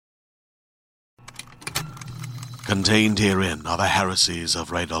Contained herein are the heresies of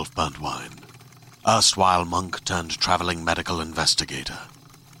Radolf Burntwine, erstwhile monk turned traveling medical investigator.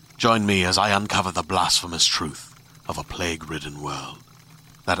 Join me as I uncover the blasphemous truth of a plague-ridden world,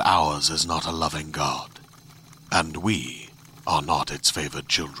 that ours is not a loving God, and we are not its favored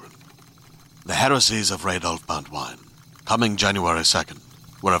children. The heresies of Radolf Burntwine, coming January 2nd,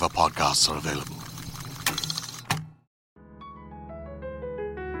 wherever podcasts are available.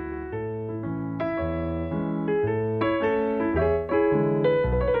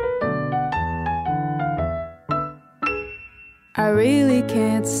 I really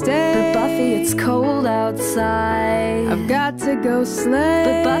can't stay. But Buffy, it's cold outside. I've got to go slay.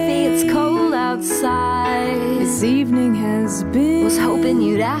 But Buffy, it's cold outside. This evening has been Was hoping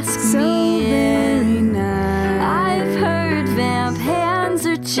you'd ask so me very in. nice. I've heard vamp hands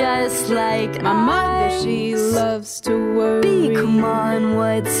are just like My mother, eyes. she loves to worry. B, come on,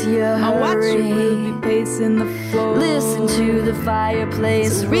 what's your I watch her hurry? ruby pacing the floor. Listen to the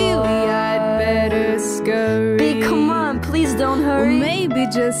fireplace So really, roar. I'd better scurry. B, come on, please don't Well, hurry. maybe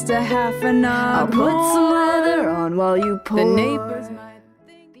just a half an hour I'll put some leather on while you pour. The neighbors might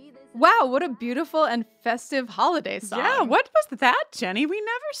think. Wow, what a beautiful and festive holiday song. Yeah, what was that, Jenny? We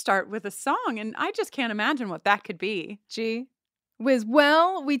never start with a song, and I just can't imagine what that could be. Gee whiz.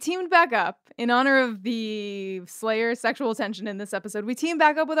 Well, we teamed back up in honor of the Slayer sexual tension in this episode. We teamed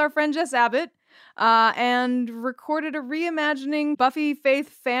back up with our friend Jess Abbott and recorded a reimagining Buffy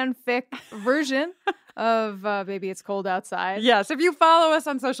Faith fanfic version of Baby It's Cold Outside. Yes, if you follow us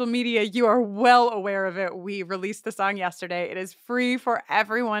on social media, you are well aware of it. We released the song yesterday. It is free for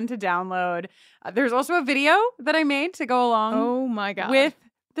everyone to download. There's also a video that I made to go along Oh my God. with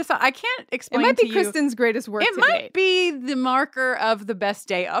the song. I can't it explain might to be you. Kristen's greatest work It to might date. be the marker of the best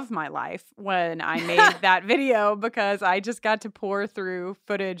day of my life when I made that video, because I just got to pour through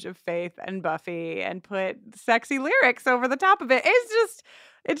footage of Faith and Buffy and put sexy lyrics over the top of it.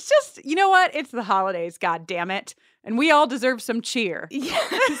 It's just, you know what? It's the holidays, God damn it. And we all deserve some cheer.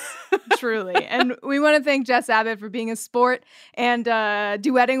 Yes, truly. And we want to thank Jess Abbott for being a sport and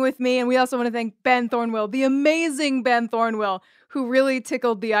duetting with me. And we also want to thank Ben Thornwell, the amazing Ben Thornwell, who really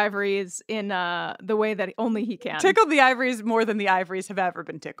tickled the ivories in the way that only he can. Tickled the ivories more than the ivories have ever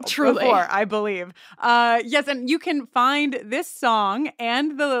been tickled Truly. before, I believe. Yes, and you can find this song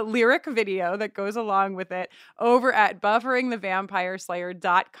and the lyric video that goes along with it over at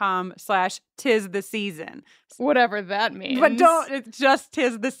bufferingthevampireslayer.com/tistheseason. Whatever that means. But it's just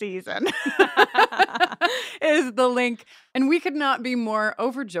 'tis the season is the link. And we could not be more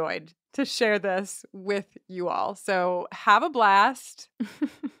overjoyed to share this with you all. So have a blast.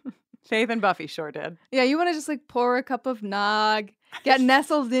 Faith and Buffy sure did. Yeah, you want to just like pour a cup of nog, get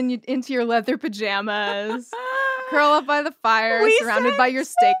nestled into your leather pajamas, curl up by the fire, We surrounded by your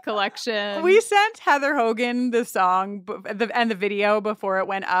steak collection. We sent Heather Hogan the song and the video before it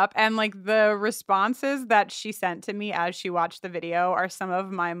went up, and like the responses that she sent to me as she watched the video are some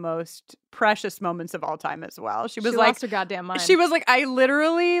of my most precious moments of all time as well. She was like, lost her goddamn mind. she was like, I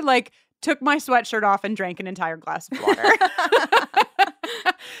literally like took my sweatshirt off and drank an entire glass of water.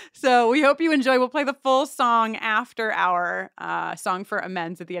 So we hope you enjoy. We'll play the full song after our song for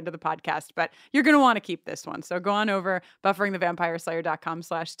Amends at the end of the podcast, but you're going to want to keep this one. So go on over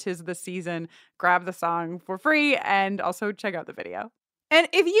bufferingthevampireslayer.com/tistheseason, grab the song for free, and also check out the video. And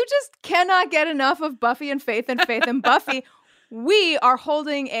if you just cannot get enough of Buffy and Faith and Buffy, we are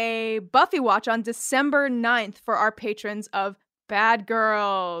holding a Buffy watch on December 9th for our patrons of Bad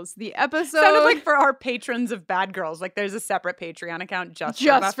Girls. The episode Sounded like for our patrons of Bad Girls. Like there's a separate Patreon account just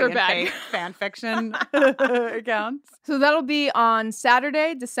for Buffy for and Bad Faith fan fiction accounts. So that'll be on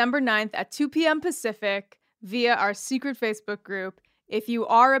Saturday, December 9th at 2 p.m. Pacific via our secret Facebook group. If you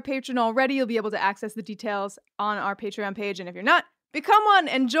are a patron already, you'll be able to access the details on our Patreon page. And if you're not, become one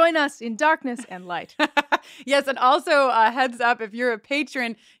and join us in darkness and light. Yes, and also heads up, if you're a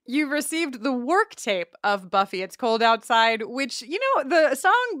patron, you received the work tape of Buffy It's Cold Outside, which, you know, the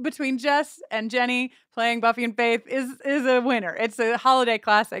song between Jess and Jenny playing Buffy and Faith is a winner. It's a holiday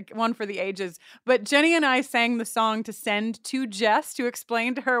classic, one for the ages. But Jenny and I sang the song to send to Jess to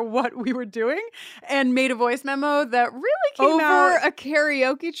explain to her what we were doing and made a voice memo that really came out. Over a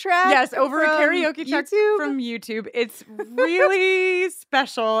karaoke track? Yes, over a from karaoke track YouTube? from YouTube. It's really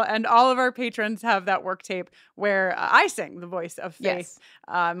special, and all of our patrons have that work tape where I sing the voice of Faith. Yes.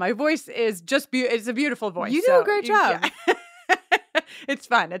 My voice is just it's a beautiful voice. You do a great job. Yeah. It's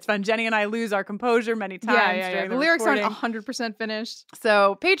fun. It's fun. Jenny and I lose our composure many times. Yeah. During The lyrics recording. aren't 100% finished.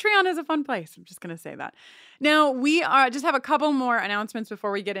 So Patreon is a fun place. I'm just going to say that. Now, we just have a couple more announcements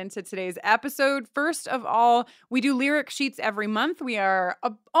before we get into today's episode. First of all, we do lyric sheets every month. We are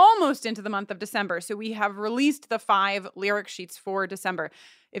almost into the month of December, so we have released the 5 lyric sheets for December.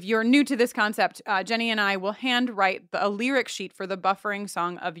 If you're new to this concept, Jenny and I will handwrite a lyric sheet for the buffering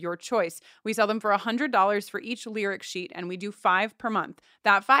song of your choice. We sell them for $100 for each lyric sheet, and we do 5 per month.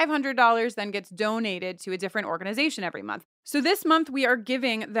 That $500 then gets donated to a different organization every month. So this month, we are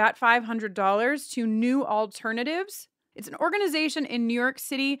giving that $500 to New Alternatives. It's an organization in New York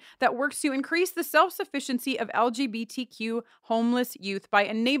City that works to increase the self-sufficiency of LGBTQ homeless youth by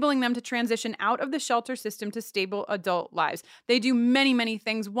enabling them to transition out of the shelter system to stable adult lives. They do many, many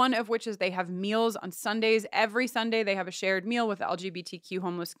things, one of which is they have meals on Sundays. Every Sunday, they have a shared meal with the LGBTQ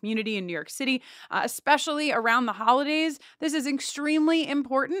homeless community in New York City, especially around the holidays. This is extremely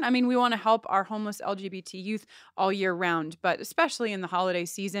important. I mean, we want to help our homeless LGBT youth all year round, but especially in the holiday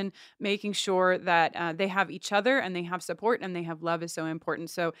season, making sure that they have each other and they have support and they have love is so important.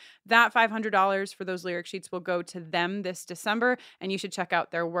 So that $500 for those lyric sheets will go to them this December, and you should check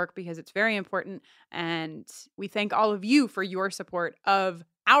out their work because it's very important. And we thank all of you for your support of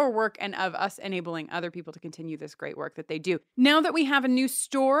our work and of us enabling other people to continue this great work that they do. Now that we have a new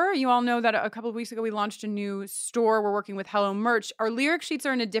store, you all know that a couple of weeks ago we launched a new store. We're working with Hello Merch. Our lyric sheets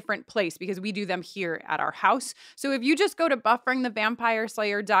are in a different place because we do them here at our house. So if you just go to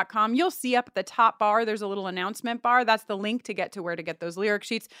bufferingthevampireslayer.com, you'll see up at the top bar, there's a little announcement bar. That's the link to get to where to get those lyric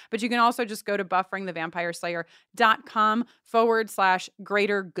sheets. But you can also just go to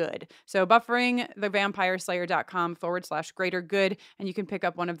bufferingthevampireslayer.com/greater good. So bufferingthevampireslayer.com/greater good, and you can pick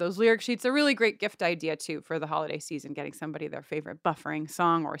up one of those lyric sheets. A really great gift idea, too, for the holiday season, getting somebody their favorite buffering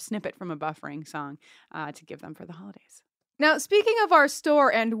song or a snippet from a buffering song to give them for the holidays. Now, speaking of our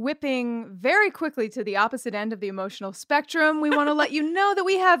store and whipping very quickly to the opposite end of the emotional spectrum, we want to let you know that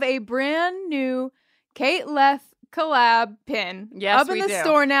we have a brand new Kate Leth collab pin up in the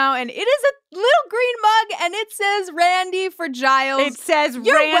store now, and it is a little green mug, and it says Randy for Giles. It says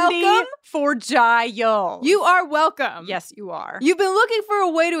You're Randy welcome. for Giles. You are welcome. Yes, you are. You've been looking for a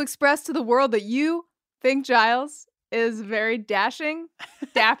way to express to the world that you think Giles is very dashing,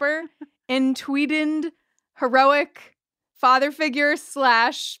 dapper, intweeted, heroic father figure /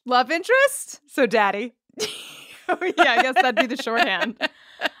 love interest. So daddy. Yeah, I guess that'd be the shorthand.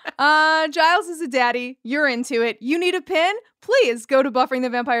 Giles is a daddy. You're into it. You need a pin? Please go to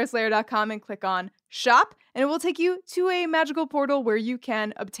bufferingthevampireslayer.com and click on shop, and it will take you to a magical portal where you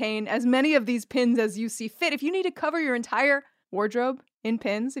can obtain as many of these pins as you see fit. If you need to cover your entire wardrobe in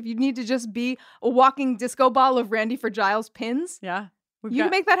pins, if you need to just be a walking disco ball of Randy for Giles pins, yeah. You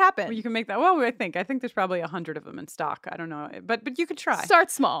can make that happen. Well, you can make that. Well, I think there's probably 100 of them in stock. I don't know, but you could try. Start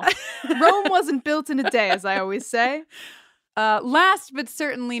small. Rome wasn't built in a day, as I always say. Last but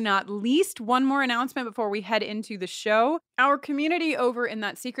certainly not least, one more announcement before we head into the show. Our community over in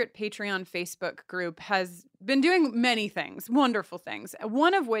that secret Patreon Facebook group has been doing many things, wonderful things,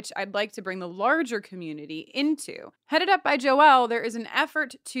 one of which I'd like to bring the larger community into. Headed up by Joelle, there is an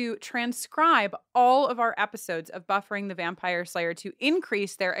effort to transcribe all of our episodes of Buffering the Vampire Slayer to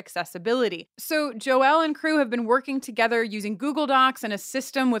increase their accessibility. So Joelle and crew have been working together using Google Docs and a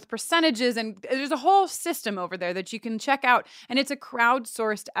system with percentages, and there's a whole system over there that you can check out, and it's a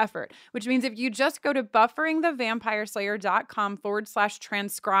crowdsourced effort, which means if you just go to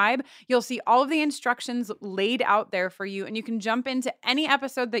bufferingthevampireslayer.com/transcribe, you'll see all of the instructions laid out there for you, and you can jump into any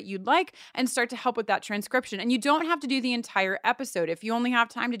episode that you'd like and start to help with that transcription. And you don't have to do the entire episode. If you only have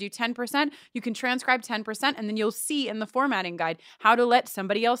time to do 10%, you can transcribe 10%, and then you'll see in the formatting guide how to let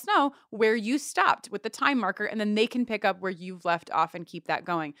somebody else know where you stopped with the time marker, and then they can pick up where you've left off and keep that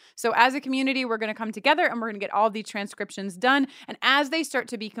going. So as a community, we're going to come together and we're going to get all these transcriptions done. And as they start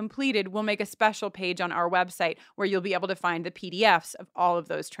to be completed, we'll make a special page on our website where you'll be able to find the PDFs of all of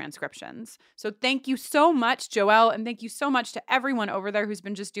those transcriptions. So thank you so much, Joelle, and thank you so much to everyone over there who's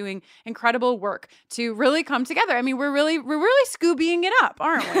been just doing incredible work to really come together. I mean, we're really Scoobying it up,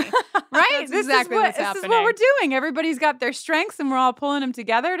 aren't we? Right? This is what we're doing. Everybody's got their strengths, and we're all pulling them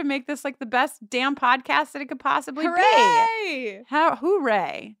together to make this like the best damn podcast that it could possibly Hooray! be.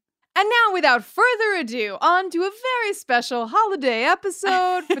 Hooray! And now, without further ado, on to a very special holiday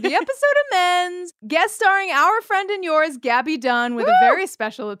episode for the episode Amends, guest starring our friend and yours, Gabby Dunn, with a very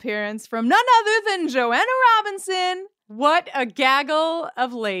special appearance from none other than Joanna Robinson. What a gaggle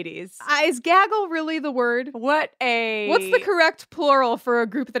of ladies. Is gaggle really the word? What's the correct plural for a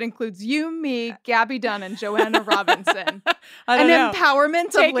group that includes you, me, Gabby Dunn, and Joanna Robinson? An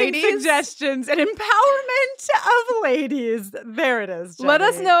empowerment of ladies? Suggestions. An empowerment of ladies. There it is, Jenny. Let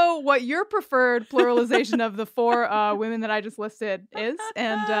us know what your preferred pluralization of the 4 women that I just listed is.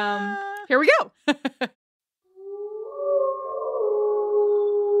 And here we go.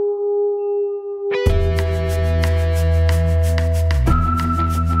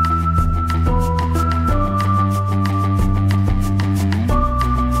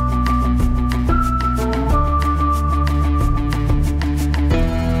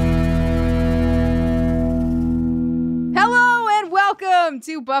 Welcome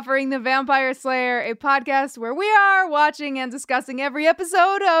to Buffering the Vampire Slayer, a podcast where we are watching and discussing every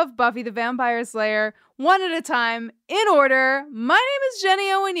episode of Buffy the Vampire Slayer, one at a time, in order. My name is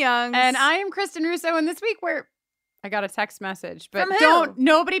Jenny Owen Young. And I am Kristen Russo, and this week I got a text message, but From who?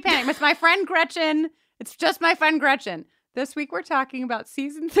 Nobody panic. It's my friend Gretchen. It's just my friend Gretchen. This week we're talking about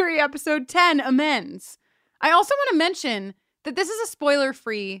season 3, episode 10, Amends. I also want to mention that this is a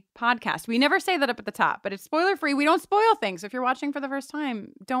spoiler-free podcast. We never say that up at the top, but it's spoiler-free. We don't spoil things. If you're watching for the first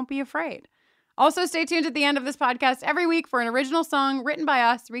time, don't be afraid. Also, stay tuned at the end of this podcast every week for an original song written by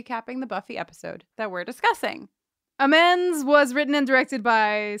us recapping the Buffy episode that we're discussing. Amends was written and directed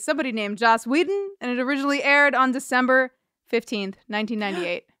by somebody named Joss Whedon, and it originally aired on December 15th,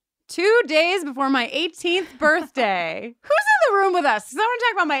 1998. 2 days before my 18th birthday. Who's in the room with us? 'Cause I want to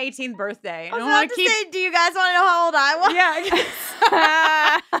talk about my 18th birthday. I was about to say, do you guys want to know how old I was? Yeah.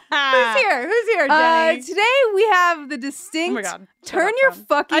 Who's here, Jenny? Today we have the distinct. Oh my God. Turn your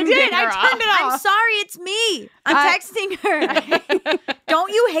fucking. I did. dinger I off. turned it I'm off. sorry, it's me. I'm texting her. Don't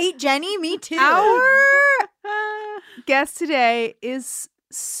you hate Jenny? Me too. Our guest today is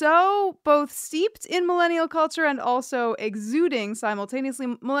so both steeped in millennial culture and also exuding simultaneously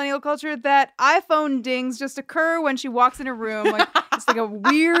millennial culture that iPhone dings just occur when she walks in a room. Like it's like a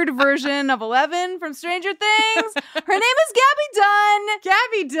weird version of 11 from Stranger Things. Her name is Gabby Dunn.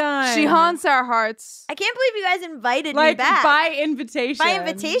 Gabby Dunn. She haunts our hearts. I can't believe you guys invited me like back. by invitation. By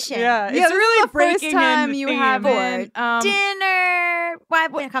invitation. Yeah, Yeah, it's this really is the first breaking time in the you theme. haven't. Dinner. Well,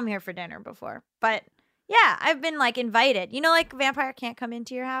 I've been come here for dinner before, but yeah, I've been like invited. You know, like a vampire can't come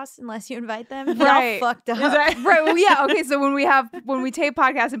into your house unless you invite them. Y'all Right. fucked up. Right. Well, yeah. Okay. So when we tape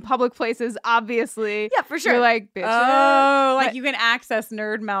podcasts in public places, obviously, Yeah, for sure. you're like, bitch. Oh, like But- you can access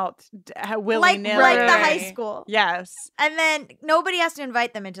Nerd Melt willy-nilly. like the high school. Yes. And then nobody has to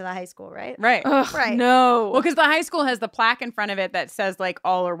invite them into the high school, right? Right. Ugh, Right. No. Well, because the high school has the plaque in front of it that says like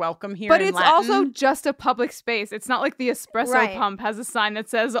all are welcome here. But in it's Latin. also just a public space. It's not like the espresso Right. pump has a sign that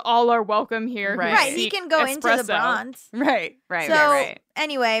says all are welcome here. who Right. Right. He seek can go into the espresso. bronze. right. So right.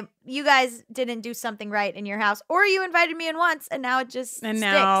 anyway, you guys didn't do something right in your house, or you invited me in once, and now it just And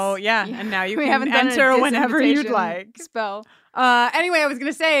sticks. now, and now you We can haven't done a enter whenever you'd disinvitation like. Spell. Anyway, I was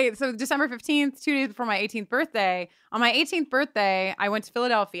going to say, so December 15th, 2 days before my 18th birthday, on my 18th birthday, I went to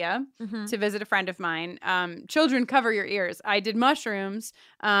Philadelphia to visit a friend of mine. Children, cover your ears. I did mushrooms,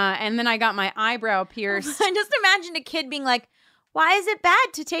 and then I got my eyebrow pierced. I just imagined a kid being like, "Why is it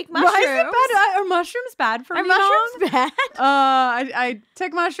bad to take mushrooms? Why is it bad? Are mushrooms bad for Are me, Mom? mushrooms bad?" I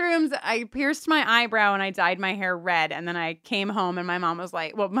took mushrooms, I pierced my eyebrow, and I dyed my hair red. And then I came home, and my mom was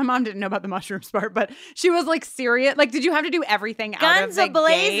like, well, my mom didn't know about the mushrooms part, but she was like, serious? Like, did you have to do everything out of Guns the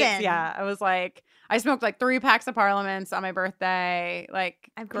a-blazing. gate? Yeah, I was like, I smoked like 3 packs of Parliaments on my birthday.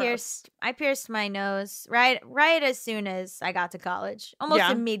 Like, I pierced my nose right as soon as I got to college, almost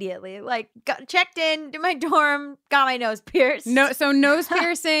Yeah. immediately. Like, checked in, did my dorm, got my nose pierced. so nose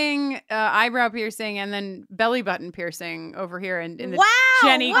piercing, eyebrow piercing, and then belly button piercing over here in the Wow,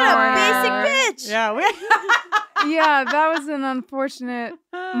 Jenny what corner. a basic bitch. Yeah, Yeah, that was an unfortunate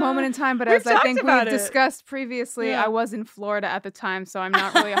moment in time. But We've as I talked think about we've it. discussed previously, Yeah. I was in Florida at the time, so I'm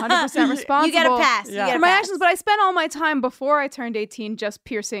not really 100% responsible. You get a pass. Yeah. You get for a my pass. actions, but I spent all my time before I turned 18 just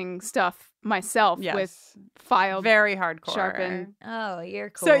piercing stuff myself Yes. with filed very hardcore. sharpen. Oh,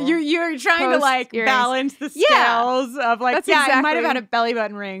 you're cool. So you're trying to Post like earrings. balance the Yeah. scales of like, That's I might have exactly- had a belly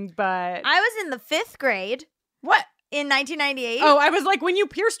button ring, but I was in the 5th grade what? in 1998. Oh, I was like, when you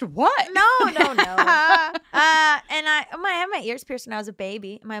pierced what? No. And I had my ears pierced when I was a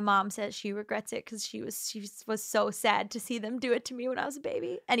baby. My mom says she regrets it because she was so sad to see them do it to me when I was a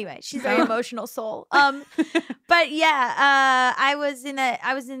baby. Anyway, she's a very emotional soul. But yeah, I was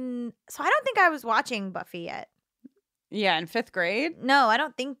in. So I don't think I was watching Buffy yet. Yeah, in 5th grade. No, I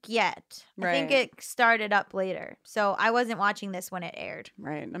don't think yet. I think Right. it started up later. So I wasn't watching this when it aired.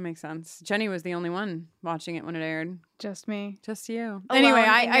 Right, that makes sense. Jenny was the only one watching it when it aired. Just me. Just you. Alone Anyway, in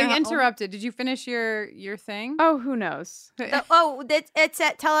your I home. interrupted. Did you finish your thing? Oh, who knows?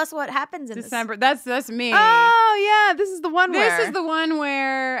 Tell us what happens in December. That's me. Oh, yeah. This is the one where. This is the one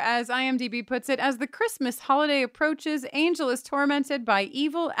where, as IMDb puts it, as the Christmas holiday approaches, Angel is tormented by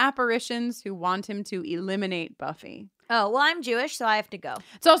evil apparitions who want him to eliminate Buffy. Oh, well, I'm Jewish, so I have to go.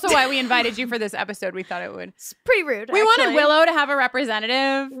 It's also why we invited you for this episode. We thought it would. It's pretty rude. We wanted actually. Willow to have a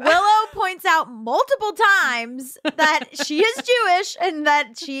representative. Willow points out multiple times that she is Jewish and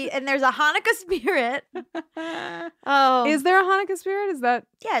that there's a Hanukkah spirit. Oh, Is there a Hanukkah spirit? Is that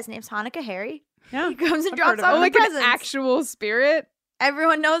yeah, his name's Hanukkah Harry. Yeah. He comes and I've drops heard of off it. the like presents. an actual spirit?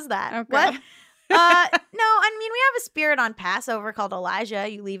 Everyone knows that. Okay. What? I mean, we have a spirit on Passover called Elijah.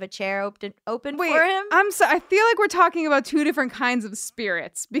 You leave a chair open Wait, for him. I feel like we're talking about two different kinds of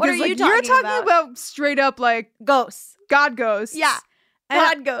spirits because are you like talking you're talking about? about straight up like Ghosts. God ghosts. Yeah. And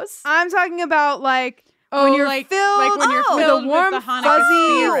God ghosts. I'm talking about like Oh, when you're like filled when you're with a filled with warm, the Hanukkah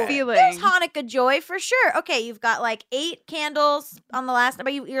fuzzy spirit. feeling. There's Hanukkah joy for sure. Okay, you've got like 8 candles on the last,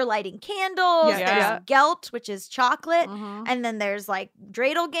 but you're lighting candles. Yeah. There's Yeah. gelt, which is chocolate. Mhm. And then there's like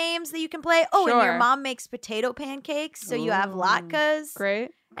dreidel games that you can play. Oh, and your Sure. mom makes potato pancakes. So you have Ooh. latkes.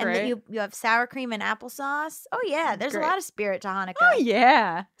 Great. And then you have sour cream and applesauce. Oh, yeah. There's Great. a lot of spirit to Hanukkah. Oh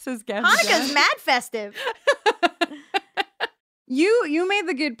yeah, says Gabby. Hanukkah's mad festive. You made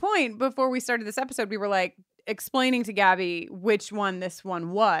the good point before we started this episode. We were like explaining to Gabby which one this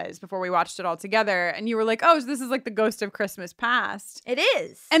one was before we watched it all together. And you were like, oh, so this is like the Ghost of Christmas Past. It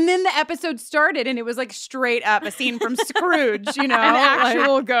is. And then the episode started and it was like straight up a scene from Scrooge, you know? An like-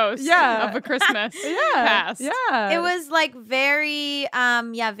 actual ghost Yeah. of a Christmas yeah, past. Yeah. It was like very,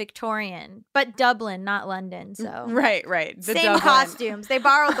 Victorian, but Dublin, not London. So Right. The same Dublin. costumes. They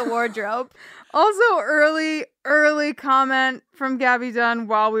borrowed the wardrobe. Also, early comment from Gabby Dunn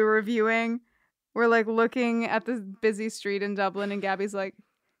while we were reviewing. We're like looking at this busy street in Dublin, and Gabby's like,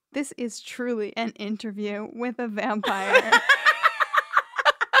 "This is truly an interview with a vampire."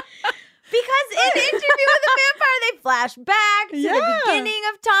 Because in Interview with a Vampire, they flash back to Yeah. the beginning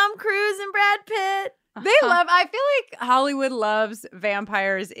of Tom Cruise and Brad Pitt. They love, I feel like Hollywood loves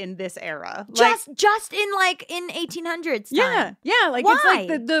vampires in this era. Just in 1800s time. Yeah, like it's like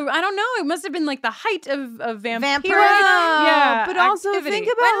Why? the I don't know, it must have been like the height of vampirism. Vampirism? Yeah, but also activity. think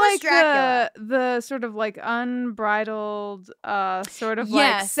When about was like Dracula? the sort of like unbridled, sort of like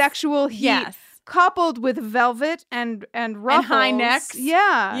Yes. sexual heat. Yes. Coupled with velvet and ruffles. high necks.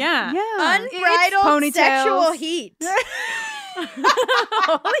 Yeah. Yeah. Yeah. Unbridled ponytails. sexual heat.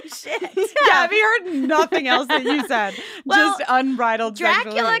 Holy shit. Gabby heard nothing else that you said. Well, just unbridled sexual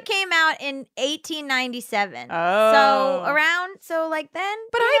Dracula hate. came out in 1897. Oh. So like then.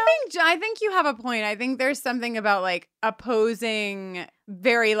 But I think you have a point. I think there's something about like opposing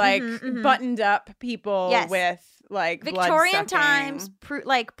very like mhm. buttoned up people Yes. with like Victorian blood-sucking. times,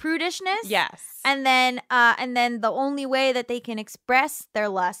 prudishness. Yes. And then the only way that they can express their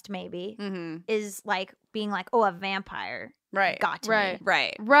lust maybe Mm-hmm. is like being like, oh, a vampire Right. got to Right. me.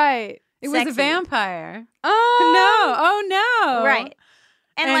 Right. Right. It was a Sexy. vampire. Oh No. Oh no. Right.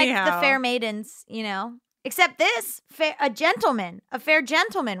 And like Anyhow. the fair maidens, you know. Except this, a fair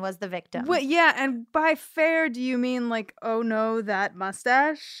gentleman was the victim. What, yeah, and by fair, do you mean like, oh no, that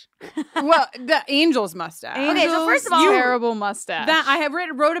mustache? Well, the angel's mustache. Okay, so first of all- terrible mustache. That I have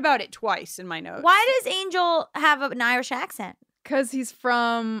wrote about it twice in my notes. Why does Angel have an Irish accent? Because he's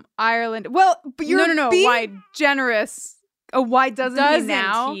from Ireland. Well, but you're No. being Why generous. Oh, why doesn't he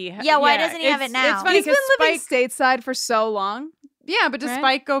now? Yeah, why doesn't he have it now? It's funny He's been because living Spike. stateside for so long. Yeah, but does Right?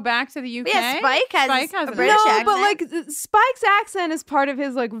 Spike go back to the UK? But yeah, Spike has a an British no, accent. but like Spike's accent is part of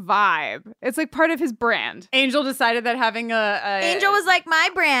his like vibe. It's like part of his brand. Angel decided that having a Angel was like, my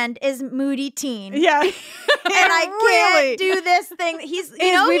brand is moody teen. yeah, And I Really? can't do this thing. He's,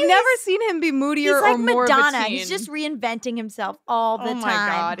 We've never seen him be moodier he's like or more Madonna. of a teen. He's just reinventing himself all the Oh my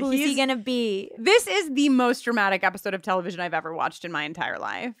time. God. Who's he He's- gonna be? This is the most dramatic episode of television I've ever watched in my entire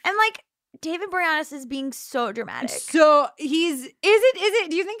life. And like David Boreanaz is being so dramatic. So is it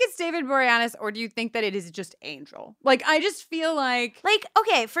do you think it's David Boreanaz or do you think that it is just Angel? Like I just feel like Like,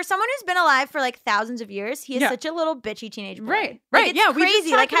 okay, for someone who's been alive for like thousands of years, he is Yeah. such a little bitchy teenage boy. Right, Like, right, it's yeah, we just crazy.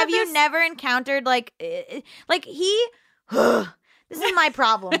 talked Like, have about you this. never encountered like he? This is my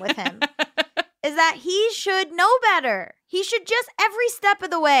problem with him. Is that he should know better. He should just every step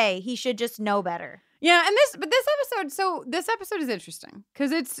of the way. He should just know better. yeah, and this episode is interesting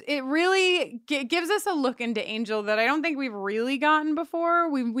because it really gives us a look into Angel that I don't think we've really gotten before.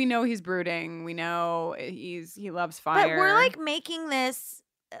 We know he's brooding. We know he loves fire. But we're like making this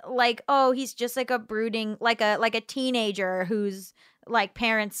like, oh, he's just like a brooding, like a teenager whose like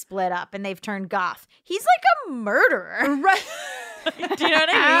parents split up and they've turned goth. He's like a murderer. right. Do you know what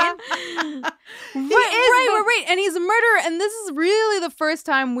I mean? Right. And he's a murderer. And this is really the first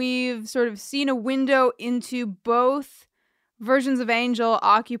time we've sort of seen a window into both versions of Angel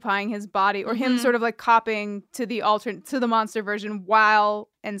occupying his body, or him sort of like copying to the monster version while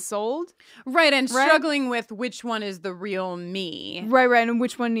ensouled. Right, and Right? struggling with which one is the real me. Right. And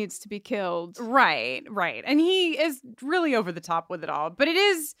which one needs to be killed. Right. And he is really over the top with it all. But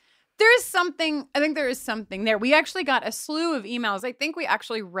there is something. I think there is something there. We actually got a slew of emails. I think we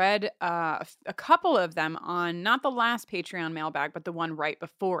actually read a couple of them on not the last Patreon mailbag, but the one right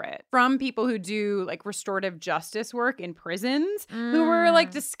before it, from people who do like restorative justice work in prisons who were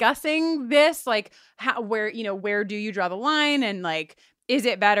like discussing this, like where do you draw the line, and like, is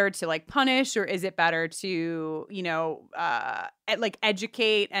it better to like punish, or is it better to, like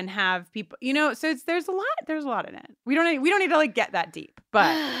educate and have people, so there's a lot in it. We don't need to like get that deep,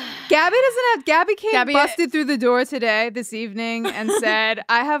 but Gabby busted through the door this evening and said,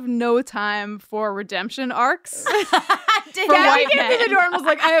 I have no time for redemption arcs. Gabby came through the door and was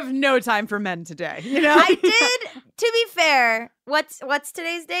like, I have no time for men today. I did, to be fair, what's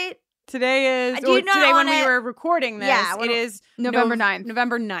today's date? Today is today when we were recording this. Yeah, it is November 9th.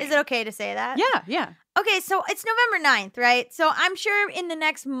 November 9th. Is it okay to say that? Yeah. Okay, so it's November 9th, right? So I'm sure in the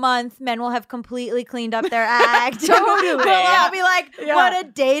next month, men will have completely cleaned up their act. Totally. We'll all be like, what a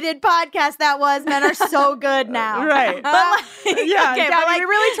dated podcast that was. Men are so good now. Right. But like, okay, but like, we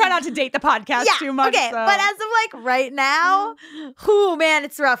really try not to date the podcast too much. Okay, but as of like right now, man,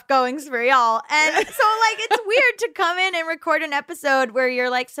 it's rough goings for y'all. And so like, it's weird to come in and record an episode where you're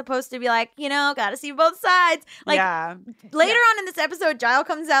like supposed to be like, gotta see both sides. Like later on in this episode, Giles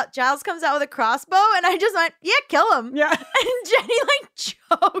comes out with a crossbow, and I just went, kill him. Yeah. And Jenny like choked.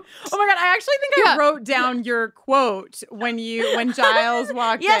 Oh my God, I actually think I wrote down your quote when Giles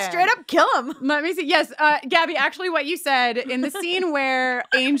walked in. Yeah, straight up kill him. Let me see. Yes, Gabby, actually what you said in the scene where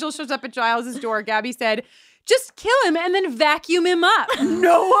Angel shows up at Giles' door, Gabby said, just kill him and then vacuum him up.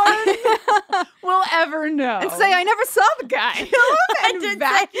 No one will ever know. And say, I never saw the guy. Kill him and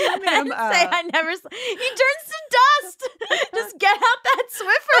vacuum him up. Say, I never saw. He turns to dust. Just get out that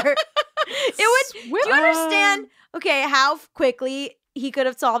Swiffer. Do you understand, how quickly he could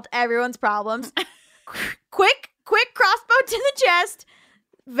have solved everyone's problems? Quick crossbow to the chest,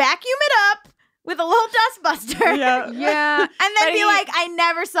 vacuum it up with a little dustbuster. Yeah. And then be like, I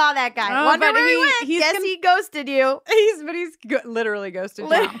never saw that guy. Wonder where he went. Guess he ghosted you. He's literally ghosted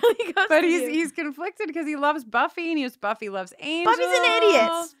you. But he's conflicted because he loves Buffy, and Buffy loves Angel. Buffy's an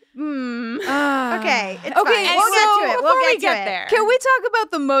idiot. Okay, it's fine. We'll get there. Can we talk about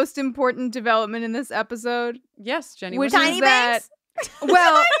the most important development in this episode? Yes, Jenny. Which Tiny is Banks?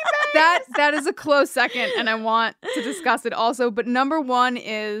 Well, that is a close second, and I want to discuss it also. But number one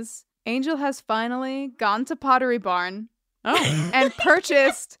is Angel has finally gone to Pottery Barn and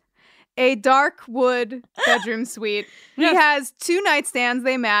purchased a dark wood bedroom suite. Yes. He has 2 nightstands,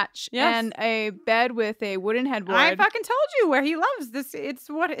 they match, and a bed with a wooden headboard. I fucking told you where he loves this. It's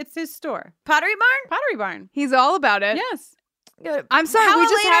his store. Pottery Barn? Pottery Barn. He's all about it. Yes. I'm sorry, How we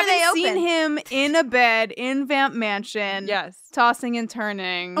just late are they haven't seen open? him in a bed in Vamp Mansion. Yes. Tossing and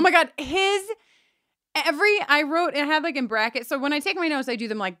turning. Oh my God, I had like in brackets. So when I take my notes, I do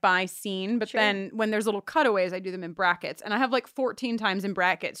them like by scene. But then when there's little cutaways, I do them in brackets. And I have like 14 times in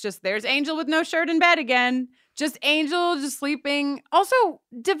brackets. Just there's Angel with no shirt in bed again. Just Angel just sleeping. Also,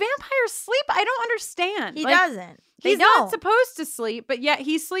 do vampires sleep? I don't understand. He doesn't. He's not supposed to sleep, but yet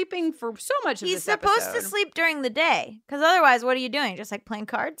he's sleeping for so much of this episode. He's supposed to sleep during the day. Because otherwise, what are you doing? Just like playing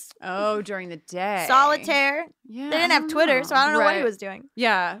cards? Oh, during the day. Solitaire. Yeah. They didn't have Twitter, so I don't know what he was doing.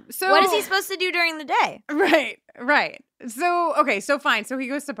 Yeah. So what is he supposed to do during the day? Right. So, okay, so fine. So he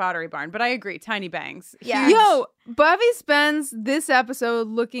goes to Pottery Barn, but I agree. Tiny bangs. Yeah. Yo, Buffy spends this episode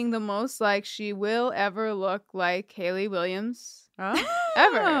looking the most like she will ever look like Hayley Williams.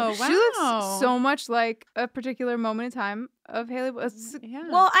 Ever. Wow. She looks so much like a particular moment in time of Hayley. Yeah.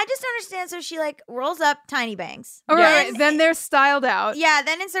 Well, I just don't understand. So she like rolls up tiny bangs. All right. Then they're styled out. Yeah.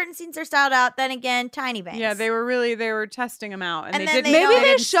 Then in certain scenes they're styled out. Then again, tiny bangs. Yeah, they were testing them out, and they then didn't. Maybe they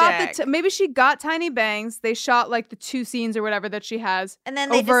didn't shot stick. maybe she got tiny bangs. They shot like the 2 scenes or whatever that she has. And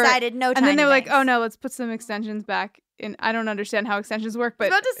then they decided no. And then they were like, bangs. oh no, let's put some extensions back. And I don't understand how extensions work, but I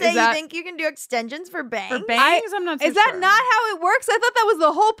was about to say, you think you can do extensions for bangs? For bangs, I'm not so Is that sure. not how it works? I thought that was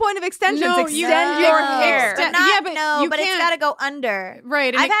the whole point of extensions. No, Extend you- your No. hair. Extend- Not, Yeah, but no, you but it's can't- got to go under.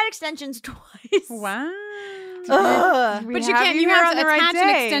 Right. I've had extensions twice. Wow. Ugh. We But you have can't. you You here have on to the right attach an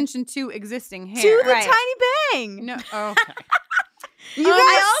day. extension to existing hair. To the Right. tiny bang. No. Okay. You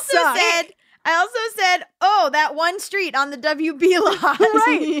guys suck. I also said, oh, that one street on the WB lot.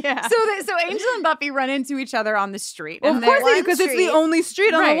 Right. Yeah. So Angel and Buffy run into each other on the street. Well, and of course they do, one because it's the street. only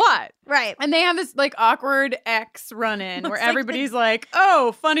street on the Right. lot. Right. And they have this like awkward X run-in where Looks like everybody's like,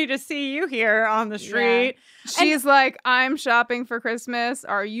 "Oh, funny to see you here on the street." She's like, I'm shopping for Christmas.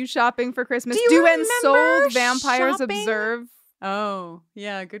 Are you shopping for Christmas? Do you when remember sold vampires shopping? observe Oh,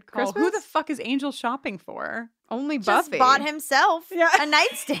 yeah, good call. Who Christmas? the fuck is Angel shopping for? Only Just Buffy. bought himself Yeah. a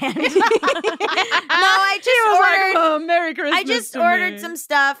nightstand. No, I just ordered. Merry Christmas. I just ordered some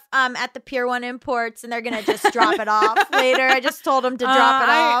stuff at the Pier 1 Imports, and they're going to just drop it off later. I just told them to drop it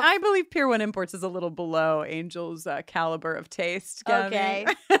off. I believe Pier 1 Imports is a little below Angel's caliber of taste. Gabby. Okay.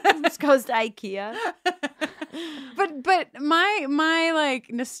 This goes to IKEA. But my like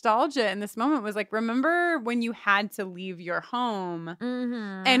nostalgia in this moment was like, remember when you had to leave your home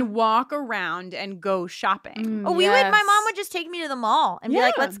and walk around and go shopping? Oh, my mom would just take me to the mall and be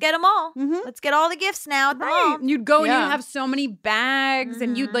like, let's get them all. Let's get all the gifts now at the mall. And you'd go and Yeah. you'd have so many bags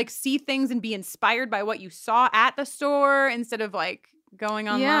and you'd like see things and be inspired by what you saw at the store instead of like going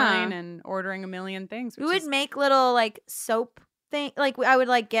online and ordering a million things. We would make little like soap thing. Like I would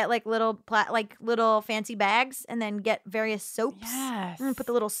like get like little little fancy bags and then get various soaps. Yes. And put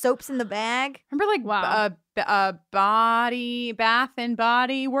the little soaps in the bag. Remember like Wow. Bath and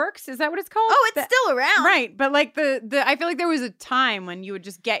Body Works? Is that what it's called? Oh, it's still around. Right, but like the I feel like there was a time when you would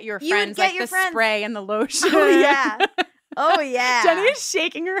just get your You would friends get like your the friends- spray and the lotion. Oh yeah. Oh yeah. Jenny is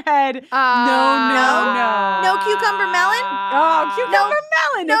shaking her head. No cucumber melon? Oh, cucumber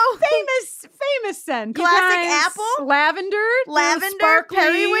melon. No. A famous scent. You Classic guys, apple? Lavender. Lavender,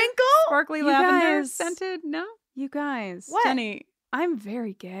 periwinkle? Sparkly You lavender guys. scented. No? You guys. What? Jenny. I'm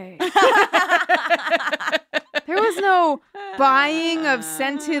very gay. There was no buying of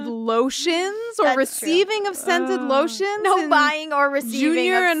scented lotions or That's receiving of scented lotions. No in buying or receiving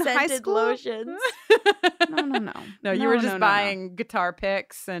junior of and high scented school? lotions. No. No, you were just buying guitar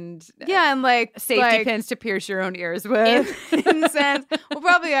picks and Yeah, and like safety pins to pierce your own ears with. incense. Well,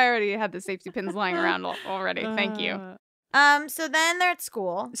 probably I already had the safety pins lying around already. Thank you. So then they're at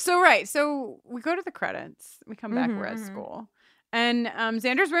school. So we go to the credits. We come back. We're at school, and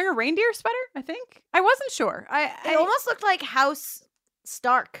Xander's wearing a reindeer sweater. I think I wasn't sure. It almost looked like House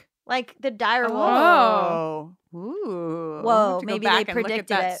Stark, like the dire wolf. Oh, ooh! Whoa, I'll have to go maybe back they and look at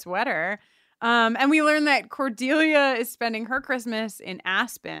predicted that it. sweater. And we learned that Cordelia is spending her Christmas in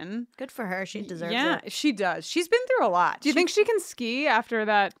Aspen. Good for her. She deserves Yeah, it. she does. She's been through a lot. Do you think she can ski after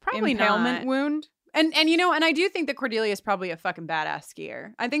that Probably impalement not. wound? And you know, and I do think that Cordelia is probably a fucking badass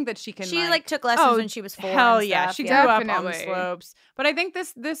skier. I think that she can. She like took lessons Oh, when she was 4. Hell and yeah, stuff. she Yeah. grew up on the Definitely. slopes. But I think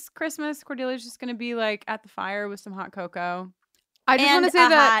this Christmas, Cordelia's just gonna be like at the fire with some hot cocoa. I just want And to say a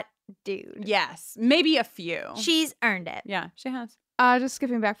that hot dude. Yes, maybe a few. She's earned it. Yeah, she has. just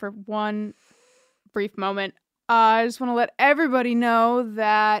skipping back for one brief moment. I just want to let everybody know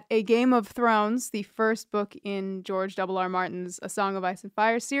that A Game of Thrones, the first book in George R.R. Martin's A Song of Ice and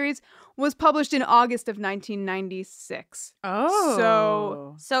Fire series, was published in August of 1996.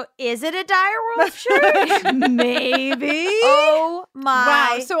 Oh, So is it a dire wolf shirt? Maybe. Oh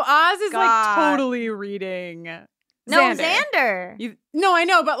my. wow. So Oz is like God. totally reading. No, Xander. Xander. No, I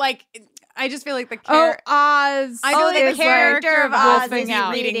know, but like, I just feel like the Oh, character. Oz. I feel like the the character of of Oz wolfing is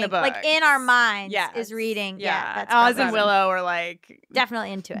out. reading, Reading the like in our minds, Yes. is reading. Yeah, that's Oz and probably- Willow are like.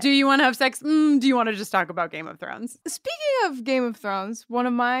 definitely into it. Do you want to have sex? Do you want to just talk about Game of Thrones? Speaking of Game of Thrones, one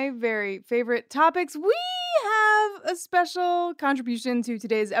of my very favorite topics, we have a special contribution to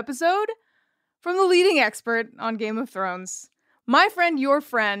today's episode from the leading expert on Game of Thrones. My friend, your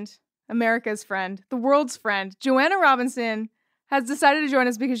friend, America's friend, the world's friend, Joanna Robinson, has decided to join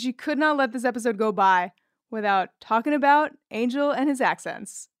us because she could not let this episode go by without talking about Angel and his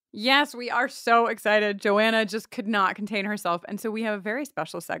accents. Yes, we are so excited. Joanna just could not contain herself. And so we have a very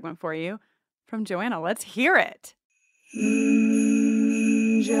special segment for you from Joanna. Let's hear it.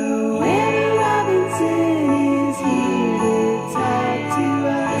 Joanna Robinson is here to talk to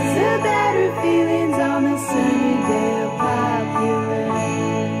us about her feelings on the Sunnydale Populace.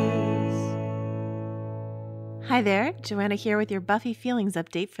 Hi there, Joanna here with your Buffy Feelings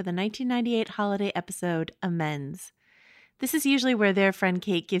update for the 1998 holiday episode, Amends. This is usually where their friend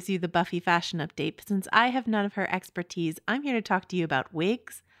Kate gives you the Buffy fashion update, but since I have none of her expertise, I'm here to talk to you about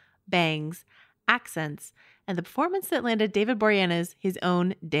wigs, bangs, accents, and the performance that landed David Boreanaz his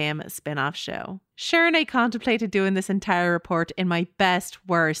own damn spin-off show. Sharon, I contemplated doing this entire report in my best,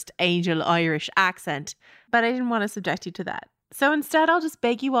 worst Angel Irish accent, but I didn't want to subject you to that. So instead, I'll just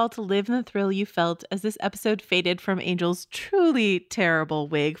beg you all to live in the thrill you felt as this episode faded from Angel's truly terrible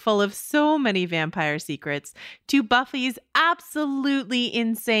wig full of so many vampire secrets to Buffy's absolutely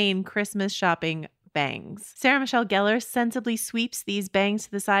insane Christmas shopping bangs. Sarah Michelle Gellar sensibly sweeps these bangs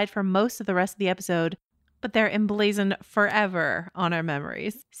to the side for most of the rest of the episode, but they're emblazoned forever on our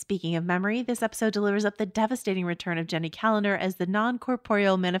memories. Speaking of memory, this episode delivers up the devastating return of Jenny Calendar as the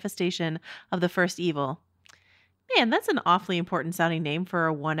non-corporeal manifestation of the first evil. Man, that's an awfully important sounding name for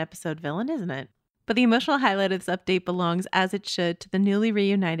a one-episode villain, isn't it? But the emotional highlight of this update belongs, as it should, to the newly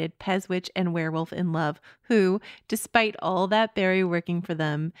reunited Pezwitch and Werewolf in Love, who, despite all that Barry working for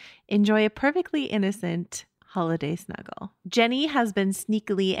them, enjoy a perfectly innocent holiday snuggle. Jenny has been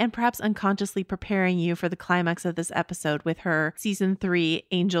sneakily and perhaps unconsciously preparing you for the climax of this episode with her season 3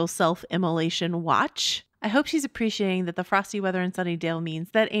 Angel self-immolation watch. I hope she's appreciating that the frosty weather in Sunnydale means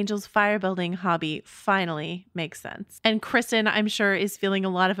that Angel's fire building hobby finally makes sense. And Kristen, I'm sure, is feeling a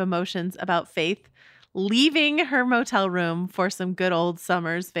lot of emotions about Faith leaving her motel room for some good old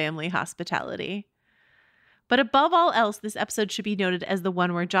Summers family hospitality. But above all else, this episode should be noted as the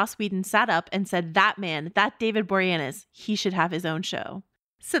one where Joss Whedon sat up and said, that man, that David Boreanaz, he should have his own show.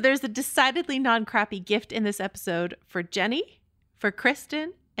 So there's a decidedly non-crappy gift in this episode for Jenny, for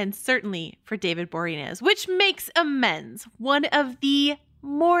Kristen, and certainly for David Boreanaz, which makes Amends one of the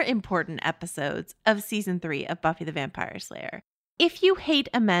more important episodes of season 3 of Buffy the Vampire Slayer. If you hate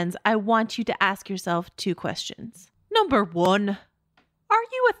Amends, I want you to ask yourself 2 questions. Number 1, are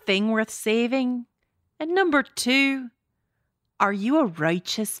you a thing worth saving? And number 2, are you a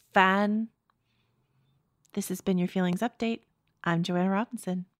righteous fan? This has been your Feelings Update. I'm Joanna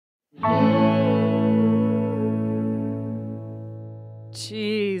Robinson.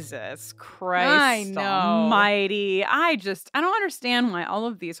 Jesus Christ I know. almighty. I don't understand why all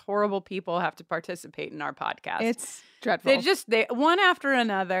of these horrible people have to participate in our podcast. It's dreadful. They one after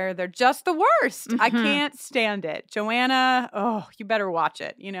another, they're just the worst. I can't stand it. Joanna, you better watch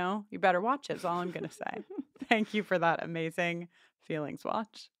it, You better watch it is all I'm going to say. Thank you for that amazing Feelings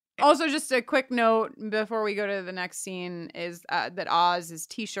watch. Also, just a quick note before we go to the next scene is that Oz's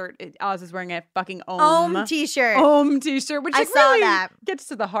t-shirt, Oz is wearing a fucking Ohm t-shirt. Ohm t-shirt, which I like saw really that. gets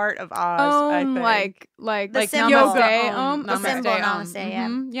to the heart of Oz, I think. Like The like symbol. namaste. Om, The symbol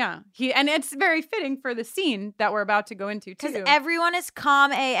namaste, yeah. Yeah. And it's very fitting for the scene that we're about to go into, too. Because everyone is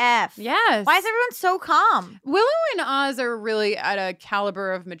calm AF. Yes. Why is everyone so calm? Willow and Oz are really at a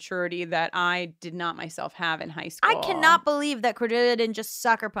caliber of maturity that I did not myself have in high school. I cannot believe that Cordelia didn't just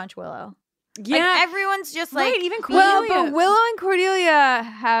sucker punch Willow. Yeah. Like, everyone's just like, right, even Well, Cordelia. but Willow and Cordelia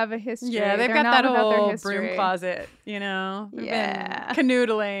have a history. Yeah, they've They're got not that without their whole history. broom closet, They've Yeah. been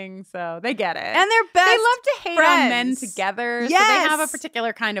canoodling, so they get it. And they're best they love to hate on men friends. together, so they have a Yes.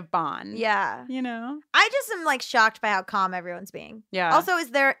 particular kind of bond. yeah. I just am like shocked by how calm everyone's being. Yeah. Also, is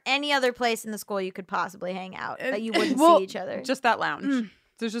there any other place in the school you could possibly hang out that you wouldn't Well, see each other? Just that lounge.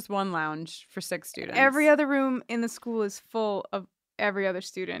 There's just one lounge for 6 students. Every other room in the school is full of every other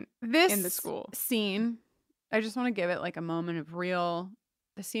student this in the school. scene, I just want to give it like a moment of real.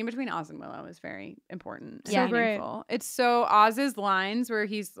 The scene between Oz and Willow is very important. So And great. meaningful. It's so Oz's lines where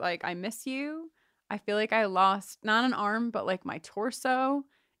he's like, "I miss you. I feel like I lost not an arm, but like my torso."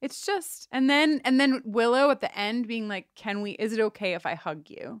 It's just, and then Willow at the end being like, is it okay if I hug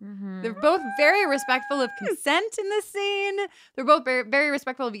you? Mhm. They're both very respectful of consent in this scene. They're both very, very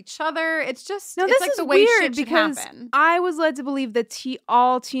respectful of each other. It's just, No, it's this like is the way weird shit should because happen. I was led to believe that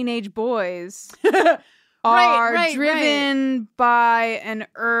all teenage boys Right, are right. driven by an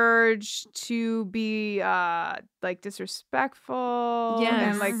urge to be like disrespectful,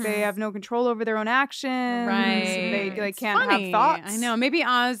 and like Yes. they have no control over their own actions. Right. They like It's can't funny. have thoughts. I know. Maybe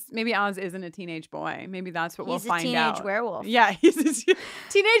Oz isn't a teenage boy. Maybe that's what He's we'll a find teenage out. werewolf. Yeah,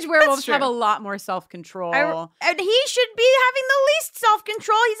 teenage werewolves true. have a lot more self-control. And he should be having the least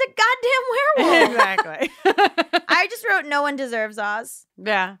self-control. He's a goddamn werewolf. Exactly. I just wrote, no one deserves Oz.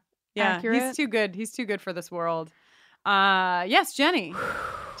 Yeah. Accurate. He's too good. He's too good for this world. Yes, Jenny.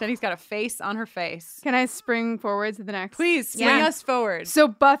 Jenny's got a face on her face. Can I spring forward to the next? Please swing Yeah. us forward. So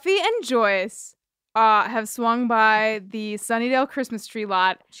Buffy and Joyce have swung by the Sunnydale Christmas tree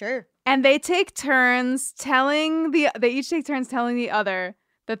lot, Sure. and they take turns they each take turns telling the other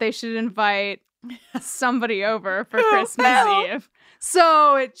that they should invite somebody over for Christmas Eve.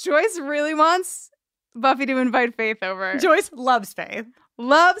 So Joyce really wants Buffy to invite Faith over. Joyce loves Faith.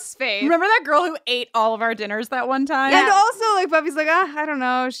 Loves Faith. Remember that girl who ate all of our dinners that one time? And also, like, Buffy's like, I don't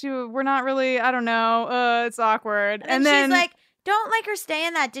know. We're not really, I don't know. It's awkward. And then she's like, don't like her stay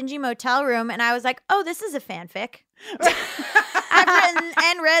in that dingy motel room. And I was like, oh, this is a fanfic. I've written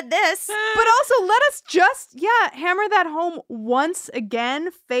and read this. but also, let us just, hammer that home once again.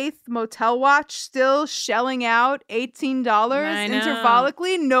 Faith Motel Watch still shelling out $18 I know.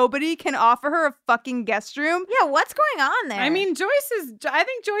 interfollically. Nobody can offer her a fucking guest room. Yeah, what's going on there? I mean, I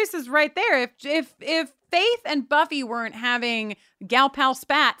think Joyce is right there. If Faith and Buffy weren't having gal pal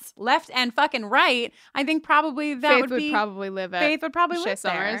spats left and fucking right, I think probably that Faith would probably live at Faith would probably Shea live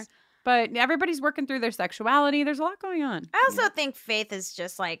there. Summers. But everybody's working through their sexuality. There's a lot going on. I also think Faith is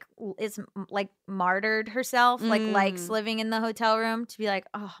just like martyred herself, like likes living in the hotel room to be like,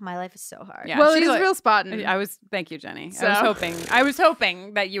 oh, my life is so hard. Yeah, well, it she's is like- real spotting. Thank you, Jenny. So- I was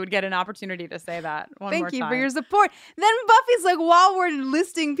hoping that you would get an opportunity to say that one more Thank you time. for your support. Then Buffy's like, while we're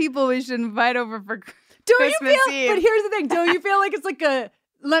listing people we should invite over for Christmas Eve. But here's the thing. Don't you feel like it's like a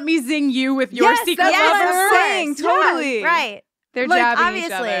let me zing you with your Yes, secret that's what lover? I'm saying. Totally. Right. They're Like, jabbing each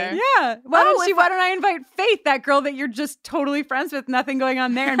obviously. other. Yeah. Why don't I invite Faith, that girl that you're just totally friends with, nothing going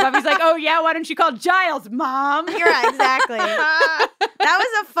on there? And Buffy's like, oh yeah, why don't you call Giles, Mom? You're right, exactly. That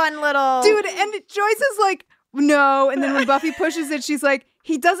was a fun little Dude, and Joyce is like, no. And then when Buffy pushes it, she's like,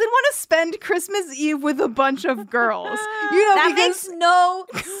 he doesn't want to spend Christmas Eve with a bunch of girls. You know, That because makes no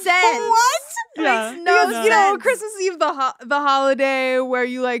sense. What? Yeah. Makes no because, sense. you know, Christmas Eve, the holiday where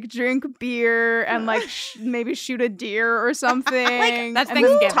you like drink beer and like maybe shoot a deer or something. that's and then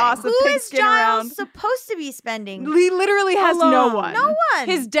Thanksgiving. toss a Who pig is skin Giles around. supposed to be spending? He literally has no Alone. one. No one.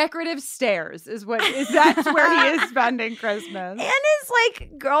 His decorative stairs is that's where he is spending Christmas. and his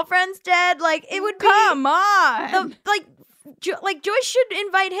like girlfriend's dead. Like it would be Come on. the like Joyce should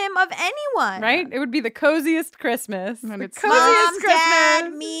invite him of anyone. Right? It would be the coziest Christmas. And The it's coziest Mom, Dad,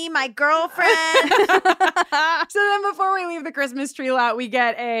 Christmas. me, my girlfriend. So then before we leave the Christmas tree lot, we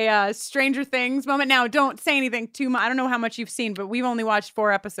get a Stranger Things moment. Now, don't say anything too much. I don't know how much you've seen, but we've only watched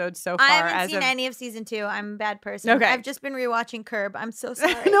 4 episodes so far. I haven't seen any of season 2. I'm a bad person. Okay. I've just been rewatching Curb. I'm so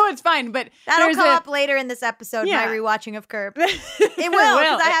sorry. No, it's fine, but That'll there's come a, up later in this episode, Yeah. my rewatching of Curb. It It will,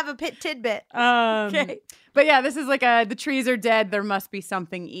 because I have a tidbit. Okay. But yeah, this is like the trees are dead. There must be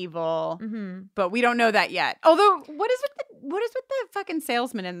something evil, but we don't know that yet. Although, what is with the fucking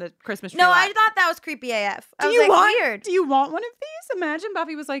salesman in the Christmas tree? No, lot? I thought that was creepy AF. I Do was you like, want? weird. Do you want one of these? Imagine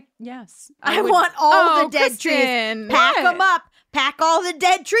Buffy was like, yes, I would- want all Oh, the dead Kristen. trees. Pack What? them up. Pack all the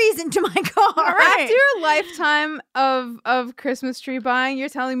dead trees into my car. Right. After your lifetime of Christmas tree buying, you're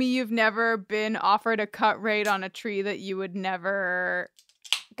telling me you've never been offered a cut rate on a tree that you would never...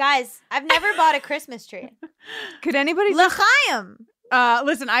 Guys, I've never bought a Christmas tree. Could anybody... L'chaim.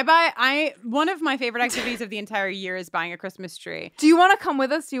 Listen, one of my favorite activities of the entire year is buying a Christmas tree. Do you want to come with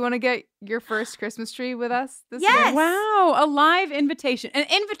us? Do you want to get your first Christmas tree with us this Yes. year? Wow, a live invitation, an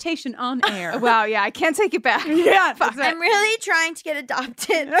invitation on air. Wow, yeah, I can't take it back. Yeah, Fuck. I'm really trying to get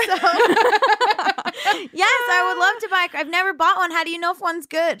adopted. So yes, I would love to buy. I've never bought one. How do you know if one's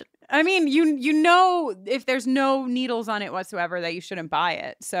good? I mean, you know, if there's no needles on it whatsoever, that you shouldn't buy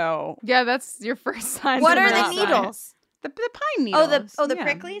it. So Yeah, that's your first sign. What to are the not buy it. needles? the pine needles. the yeah.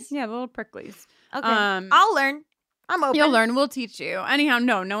 pricklies? Yeah, the little pricklies. Okay, Um, I'll learn. I'm open. You'll learn. We'll teach you. Anyhow,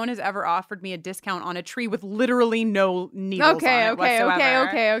 no one has ever offered me a discount on a tree with literally no needles Okay, on it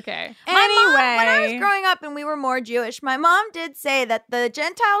whatsoever. okay. My mom, when I was Anyway. growing up and we were more Jewish, my mom did say that the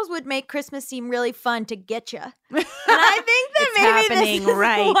Gentiles would make Christmas seem really fun to get you. And I think that maybe happening this is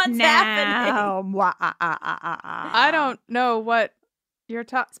right what's happening. now. I don't know what you're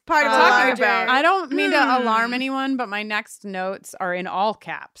Part talking of a larger- about. I don't mean to alarm anyone, but my next notes are in all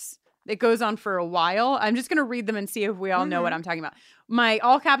caps. It goes on for a while. I'm just going to read them and see if we all know what I'm talking about. My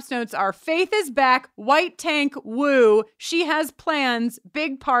all caps notes are Faith is back, white tank, woo, she has plans,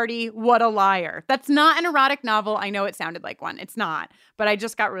 big party, what a liar. That's not an erotic novel. I know it sounded like one. It's not. But I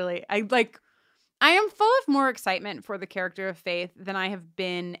just got I am full of more excitement for the character of Faith than I have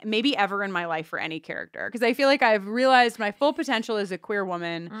been maybe ever in my life for any character. Because I feel like I've realized my full potential as a queer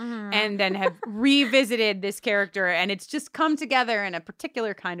woman and then have revisited this character and it's just come together in a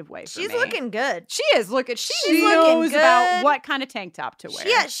particular kind of way for She's me. looking good. She is. She looking knows about good. what kind of tank top to wear.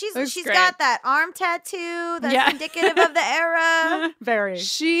 Yeah, she's Looks she's great. got that arm tattoo that's Yeah. indicative of the era. Very.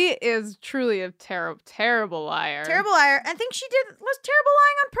 She is truly a terrible liar. Terrible liar. I think she was terrible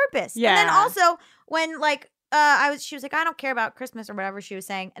lying on purpose. And then Yeah. also when she was like, I don't care about Christmas or whatever she was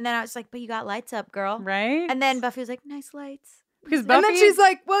saying. And then I was like, but you got lights up, girl. Right? And then Buffy was like, nice lights. because Buffy, And then she's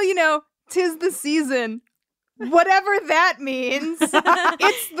like, well, you know, 'tis the season. Whatever that means.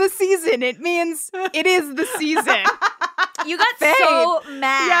 It's the season. It means it is the season. You got Faith. so yeah,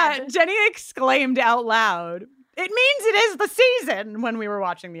 mad. Jenny exclaimed out loud. It means it is the season when we were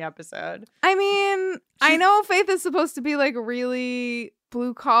watching the episode. I mean, I know Faith is supposed to be like really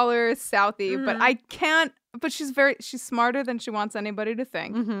blue collar, Southie, but I can't. But she's smarter than she wants anybody to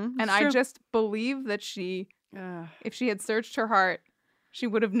think. And I just believe that if she had searched her heart, she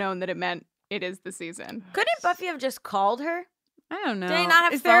would have known that it meant it is the season. Couldn't Buffy have just called her? I don't know. Do they not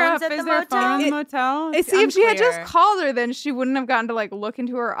have is there phones at is the there a phone motel? in the motel? It's See, if she had just unclear. called her, then she wouldn't have gotten to like look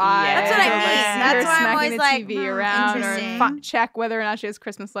into her eyes. Yeah. That's what I or, like, mean. see That's her why I'm smacking always the like, TV around interesting. or check whether or not she has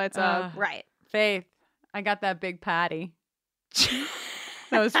Christmas lights up. Right. Faith, I got that big patty.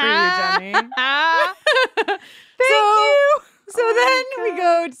 That was for you, Jenny. Thank you. So then we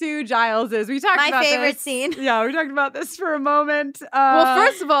go to Giles's. We talked My about favorite this. scene. Yeah, we talked about this for a moment. Well,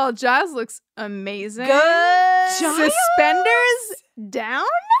 first of all, Giles looks amazing. Good. Suspenders down?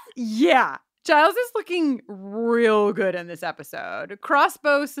 yeah. Giles is looking real good in this episode.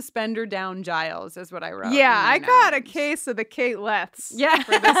 Crossbow suspender down Giles is what I wrote. Yeah, in my I got a notes. case of the Kate Letts Yeah.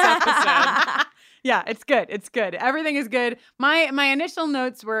 for this episode. Yeah, it's good. It's good. Everything is good. My initial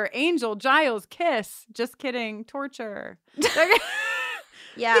notes were Angel, Giles, kiss. Just kidding. Torture.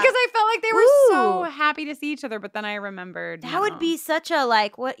 Yeah. Because I felt like they were so Ooh. happy to see each other, but then I remembered. That would be such a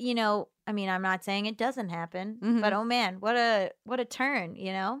like what I mean, I'm not saying it doesn't happen, Mhm. but oh man, what a turn,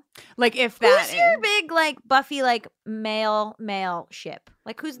 like if that Who's your is- big like Buffy like male ship?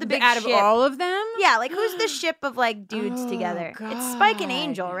 Like who's the big out of ship? all of them? Yeah, like who's the ship of like dudes Oh, together? It's Spike and God.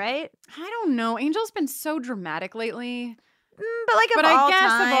 Angel, right? I don't know. Angel's been so dramatic lately. But like But of all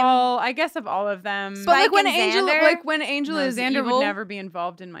I guess of all of them. But like Spike when and Angel, Xander? is Xander evil, would never be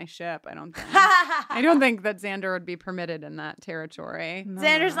involved in my ship. I don't think. I don't think that Xander would be permitted in that territory.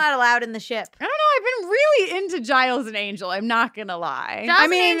 Xander's not allowed in the ship. I don't know. I've been really into Giles and Angel. I'm not gonna lie. Giles I and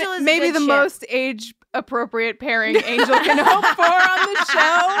mean, Angel is a maybe good the ship. most age appropriate pairing Angel can hope for on the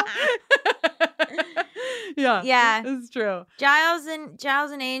show. Yeah, Yeah. it's true. Giles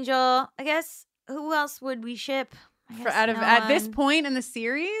and Angel. I guess who else would we ship? I For guess at this none. point in the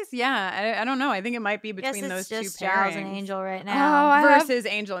series, yeah, I don't know. I think it might be I guess between it's those just two Giles pairings. and Angel right Oh, now. I have- versus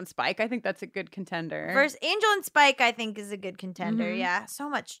Angel and Spike. I think that's a good contender. Versus Angel and Spike, I think is a good contender. Mhm. Yeah, so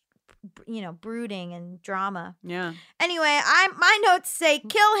much, brooding and drama. yeah. Anyway, my notes say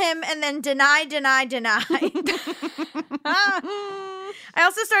kill him and then deny. I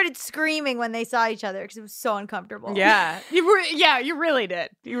also started screaming when they saw each other because it was so uncomfortable. Yeah, you were. Yeah, you really did.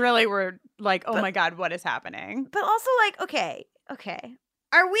 You really were like, oh my god, what is happening? But also, like, okay.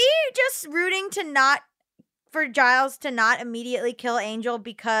 Are we just rooting for Giles to not immediately kill Angel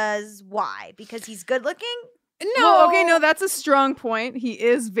because why? Because he's good looking? No, okay, no, that's a strong point. He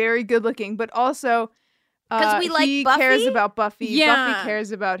is very good looking, but also 'Cause we like he Buffy? cares about Buffy. Yeah. Buffy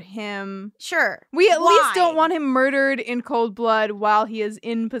cares about him. Sure. We at least don't Why? want him murdered in cold blood while he is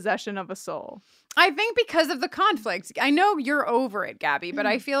in possession of a soul. I think because of the conflict. I know you're over it, Gabby, but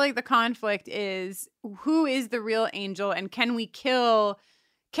I Mm. feel like the conflict is who is the real Angel, and can we kill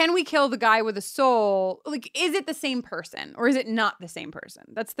the guy with a soul? Like, is it the same person or is it not the same person?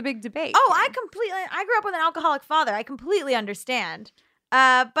 That's the big debate. Oh, I grew up with an alcoholic father. I completely understand.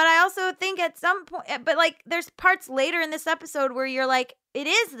 But I also think at some point, but like there's parts later in this episode where you're like, it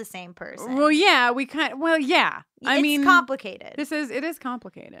is the same person. Well, yeah, yeah. It's complicated. It is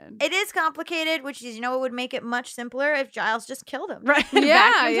complicated. It is complicated, which is, it would make it much simpler if Giles just killed him. Right.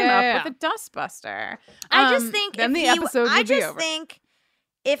 Yeah, Vacuumed him yeah, up yeah. with a dustbuster. I just think then if the he, episode I would be just over. think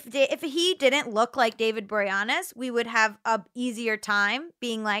if he didn't look like David Boreanaz, we would have a easier time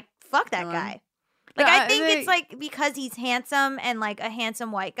being like, fuck that Sure. guy. Like, Yeah, I think it's like because he's handsome and like a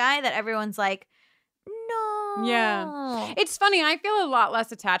handsome white guy that everyone's like, no. Yeah. It's funny. I feel a lot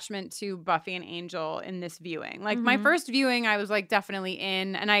less attachment to Buffy and Angel in this viewing. Like my Mhm. first viewing, I was like definitely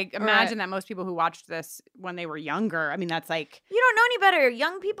in, and I imagine that most people who watched this when they were younger. I mean, that's like You don't know any better.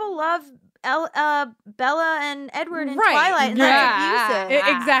 Young people love Bella and Edward in Right. Twilight, and Yeah. that's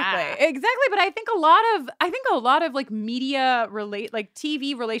abusive. exactly. But I think a lot of like media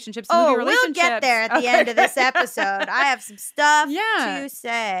TV relationships, Oh, movie we'll relationships. get there at the end of this episode. I have some stuff Yeah. to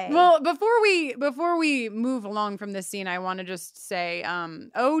say. Well, before we move along from this scene, I want to just say,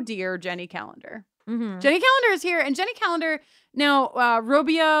 oh dear, Jenny Calendar. Mhm. Jenny Calendar is here, and Jenny Calendar now,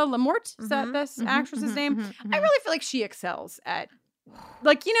 Robia Lamort, is that Mhm, this mhm, actress's mhm, name? mhm, I mhm. really feel like she excels at,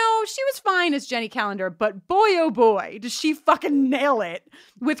 like, she was fine as Jenny Calendar, but boy, oh boy, does she fucking nail it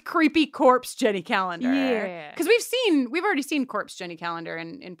with creepy corpse Jenny Calendar. Yeah. Because we've already seen corpse Jenny Calendar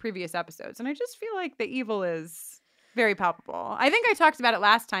in previous episodes, and I just feel like the evil is very palpable. I think I talked about it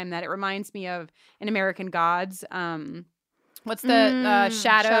last time that it reminds me of An American Gods. What's the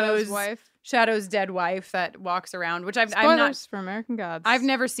Shadow's wife. Shadow's dead wife that walks around, which I'm Spoilers not. for American Gods. I've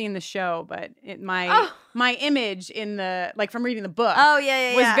never seen the show, but my image in the from reading the book Oh,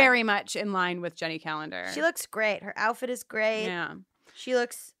 yeah. was very much in line with Jenny Calendar. She looks great. Her outfit is great. yeah, She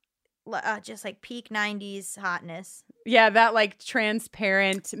looks just like peak 90s hotness. that like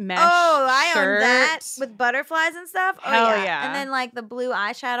transparent mesh. Oh, I shirt. own that with butterflies and stuff. Oh, Hell yeah. yeah. And then like the blue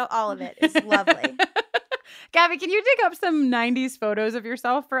eyeshadow, all of it is lovely. Gabby, can you dig up some '90s photos of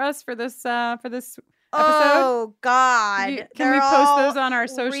yourself for us for this Oh God! Can we They're post all those on our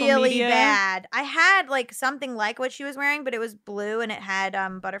social really media? bad. I had like something like what she was wearing, but it was blue and it had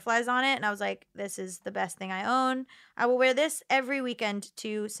butterflies on it, and I was like, "This is the best thing I own. I will wear this every weekend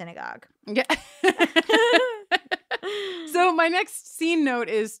to synagogue." Yeah. So my next scene note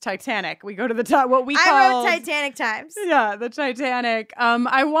is Titanic. We go to the top. What we call I wrote Titanic times. Yeah, the Titanic.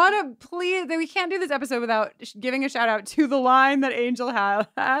 I want to please that we can't do this episode without giving a shout out to the line that Angel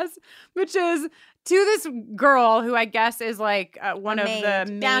has, which is to this girl who I guess is like one of the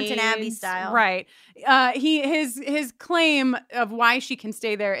maids, Downton Abbey style, right? His claim of why she can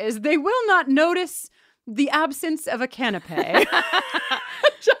stay there is they will not notice the absence of a canapé.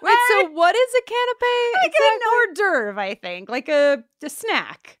 Wait, so what is a canapé? Like an hors d'oeuvre, I think, like a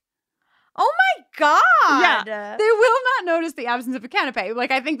snack. Oh my God! Yeah, they will not notice the absence of a canapé.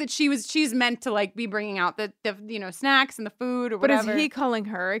 Like I think that she's meant to like be bringing out the snacks and the food or But whatever. is he calling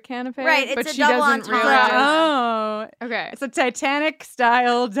her a canapé? Right, it's but a she double doesn't entendre. realize. Oh, Okay. it's a Titanic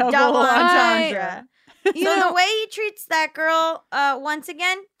style double entendre. You So know, the way he treats that girl, once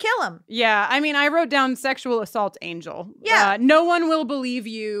again, kill him. Yeah, I mean, I wrote down sexual assault angel. Yeah. No one will believe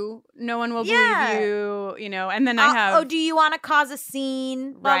you. No one will Yeah. believe you. You know, and then I have. Oh, do you want to cause a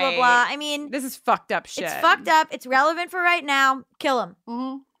scene? Blah blah Right. blah. I mean, This is fucked up shit. it's fucked up. It's relevant for right now. Kill him.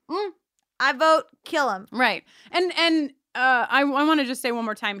 Mm-hmm. I vote kill him. Right, and I want to just say one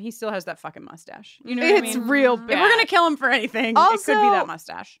more time, he still has that fucking mustache. You know what I it's mean? real If bad. we're gonna kill him for anything, it could be Also, that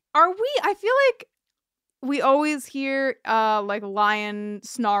mustache. I feel like we always hear like lion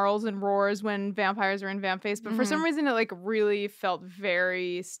snarls and roars when vampires are in Vampface, but for some reason it like really felt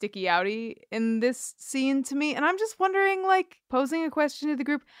very sticky outy in this scene to me. And I'm just wondering, like, posing a question to the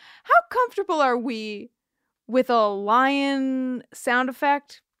group, how comfortable are we with a lion sound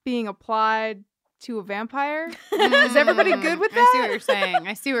effect being applied to a vampire? Is everybody good with I see that? what you're saying.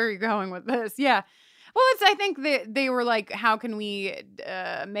 I see where you're going with this. Yeah. Well, I think they were like, how can we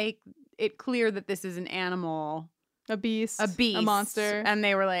make it clear that this is an animal, A beast, a monster. and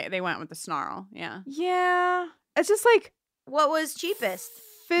they went with the snarl. Yeah. Yeah. It's just like What was cheapest?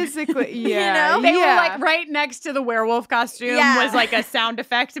 physically, You yeah. know? They were yeah. like right next to the werewolf costume Yeah. was like a sound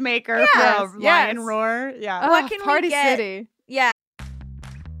effect maker Yes, for a yes. lion roar. Yeah. What can we Party get? City. Yeah.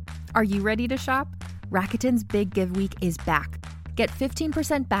 Are you ready to shop? Rakuten's Big Give Week is back. Get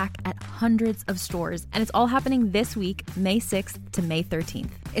 15% back at hundreds of stores, and it's all happening this week, May 6th to May 13th.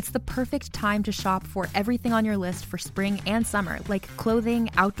 It's the perfect time to shop for everything on your list for spring and summer, like clothing,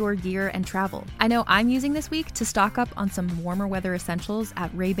 outdoor gear, and travel. I know I'm using this week to stock up on some warmer weather essentials at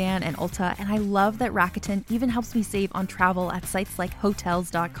Ray-Ban and Ulta, and I love that Rakuten even helps me save on travel at sites like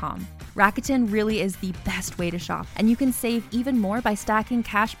Hotels.com. Rakuten really is the best way to shop, and you can save even more by stacking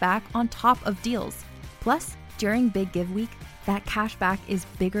cash back on top of deals. Plus, during Big Give Week, that cash back is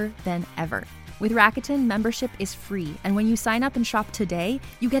bigger than ever. With Rakuten, membership is free, and when you sign up and shop today,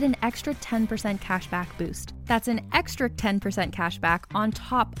 you get an extra 10% cash back boost. That's an extra 10% cash back on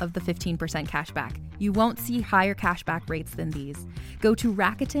top of the 15% cash back. You won't see higher cash back rates than these. Go to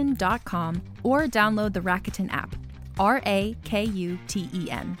Rakuten.com or download the Rakuten app.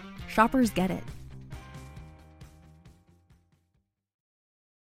 Rakuten. Shoppers get it.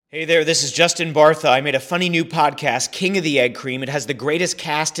 Hey there, this is Justin Bartha. I made a funny new podcast, King of the Egg Cream. It has the greatest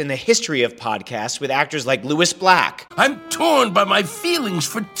cast in the history of podcasts with actors like Louis Black, I'm torn by my feelings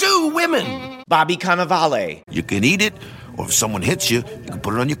for two women. Bobby Cannavale, You can eat it, or if someone hits you, you can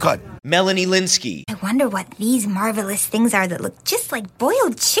put it on your cut. Melanie Linsky, I wonder what these marvelous things are that look just like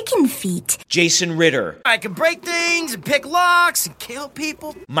boiled chicken feet. Jason Ritter, I can break things and pick locks and kill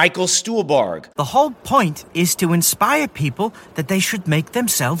people. Michael Stuhlbarg, The whole point is to inspire people that they should make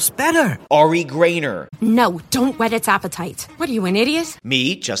themselves better. Ari Grainer, No, don't whet its appetite. What are you, an idiot?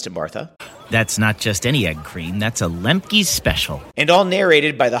 me, Justin Bartha, That's not just any egg cream, that's a Lemke's special. and all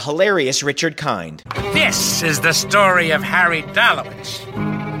narrated by the hilarious Richard Kind. This is the story of Harry Dalowitz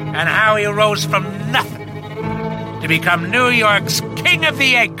and how he rose from nothing to become New York's King of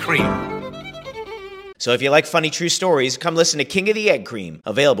the Egg Cream. So if you like funny true stories, come listen to King of the Egg Cream,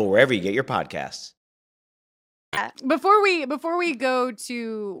 available wherever you get your podcasts. Before we go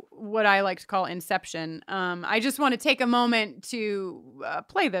to what I like to call Inception, I just want to take a moment to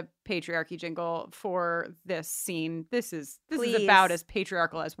play the patriarchy jingle for this scene. This is Please. about as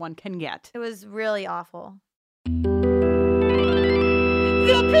patriarchal as one can get. It was really awful.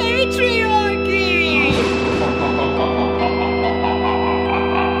 The patriarchy!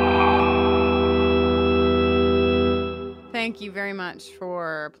 Thank you very much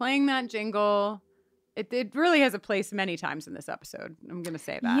for playing that jingle. it really has a place many times in this episode. I'm going to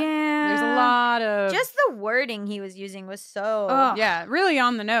say that. Yeah. There's a lot of... Just the wording he was using was so... Yeah, really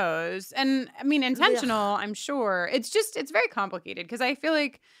on the nose. And, I mean, intentional, I'm sure. It's very complicated because I feel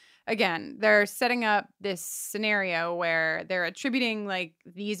like, again, they're setting up this scenario where they're attributing, like,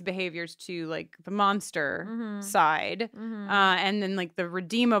 these behaviors to, like, the monster side and then, like, the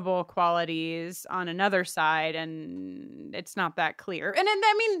redeemable qualities on another side, and it's not that clear. And,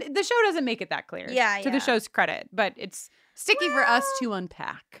 I mean, the show doesn't make it that clear to the show's credit, but it's sticky for us to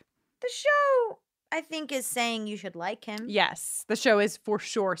unpack. The show, I think, is saying you should like him. Yes, the show is for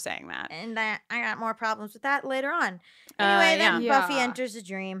sure saying that. And I got more problems with that later on. Anyway, then Buffy enters a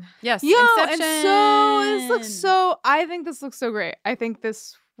dream. Yes, Inception. And so this looks so... I think this looks so great. I think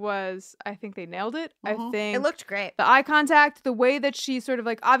they nailed it. I think it looked great. The eye contact, the way that she sort of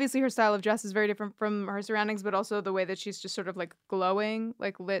like, obviously her style of dress is very different from her surroundings, but also the way that she's just sort of like glowing,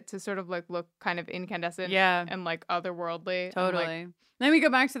 like lit to sort of like look kind of incandescent and like otherworldly. Totally. Then we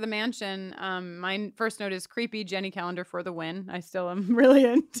go back to the mansion. My first note is creepy Jenny Calendar for the win. I still am really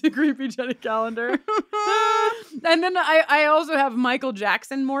into creepy Jenny Calendar. And then I also have Michael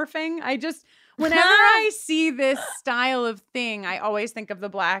Jackson morphing. Whenever I see this style of thing, I always think of the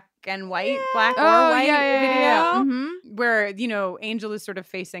black or white video. Where, you know, Angel is sort of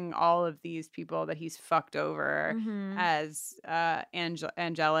facing all of these people that he's fucked over as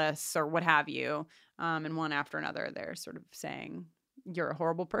Angelus or what have you. And one after another, they're sort of saying, you're a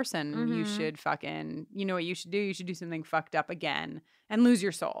horrible person. You should you know what you should do? You should do something fucked up again and lose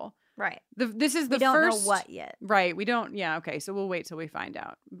your soul. Right. This is the we don't first... know what yet. Right. We don't... Yeah, okay. So we'll wait till we find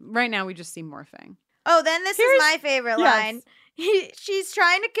out. Right now, we just see morphing. Oh, then this is my favorite line. Buffy's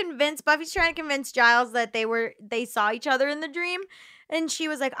trying to convince Giles that they saw each other in the dream. And she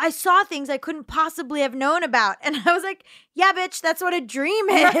was like, I saw things I couldn't possibly have known about. And I was like, yeah, bitch, that's what a dream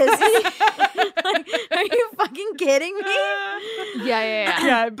is. Like, are you fucking kidding me?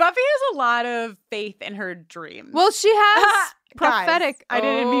 Yeah, Buffy has a lot of faith in her dreams. Well, she has prophetic. Guys, I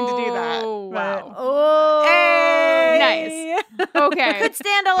didn't mean to do that. Wow. Oh, hey. Nice. Okay. Could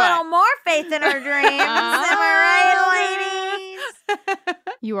stand a little more faith in her dreams. Am I right, ladies?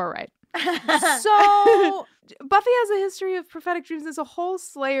 You are right. So Buffy has a history of prophetic dreams. It's a whole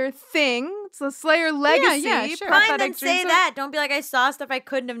Slayer thing. It's a Slayer legacy. Yeah, sure. Fine, then say that. Don't be like, I saw stuff I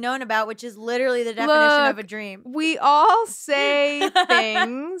couldn't have known about, which is literally the definition of a dream. We all say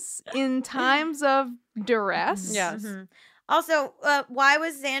things in times of duress. Yes. Also, why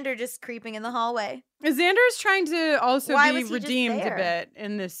was Xander just creeping in the hallway? Xander's trying to also be redeemed a bit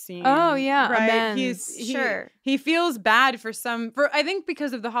in this scene. Oh, yeah. Right? Amends. He feels bad for I think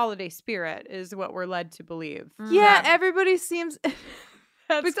because of the holiday spirit is what we're led to believe. Yeah, everybody seems...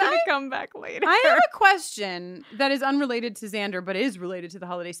 That's going to come back later. I have a question that is unrelated to Xander, but is related to the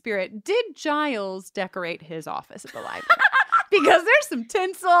holiday spirit. Did Giles decorate his office at the library? Because there's some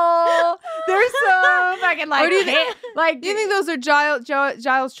tinsel. There's some fucking like. Do you think those are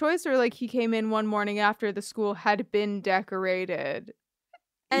Giles' choice, or like he came in one morning after the school had been decorated,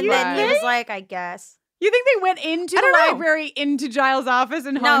 and then he was like, I guess. You think they went into the library, into Giles' office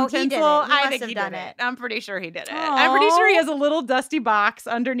and hung tinsel? He didn't. I think he did it. I'm pretty sure he did it. I'm pretty sure he has a little dusty box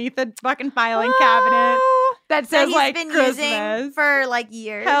underneath the fucking filing cabinet that says like been Christmas using for like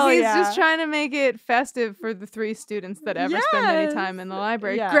years. He's just trying to make it festive for the 3 students that ever spend any time in the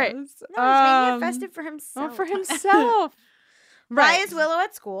library. Yes. Great. No, he's making it festive for himself. Oh, for himself. Why is Willow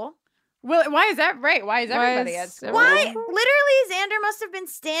at school? Well, why is that right? Why is everybody at school? Why? Literally, Xander must have been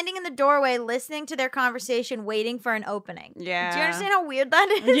standing in the doorway listening to their conversation, waiting for an opening. Yeah. Do you understand how weird that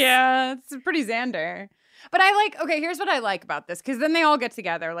is? Yeah, it's pretty Xander. But here's what I like about this, because then they all get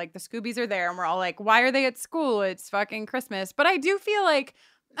together, like the Scoobies are there, and we're all like, why are they at school? It's fucking Christmas. But I do feel like,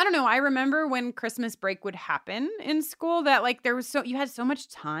 I don't know, I remember when Christmas break would happen in school that like you had so much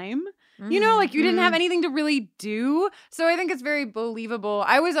time. You know, like you didn't have anything to really do. So I think it's very believable.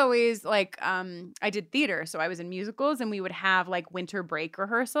 I was always like, I did theater. So I was in musicals and we would have like winter break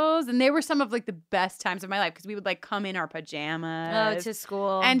rehearsals. And they were some of like the best times of my life because we would like come in our pajamas. To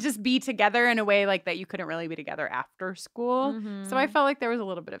school. And just be together in a way like that you couldn't really be together after school. So I felt like there was a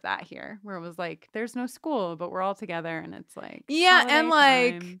little bit of that here where it was like, there's no school, but we're all together. And it's like, yeah. And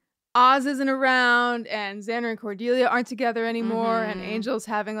like, Oz isn't around, and Xander and Cordelia aren't together anymore, and Angel's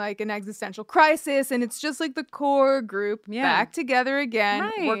having like an existential crisis, and it's just like the core group back together again,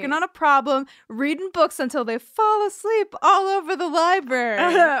 working on a problem, reading books until they fall asleep all over the library.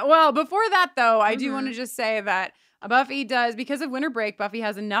 Well, before that though, I do want to just say that Buffy does, because of winter break, Buffy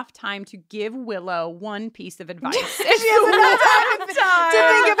has enough time to give Willow one piece of advice. She has enough time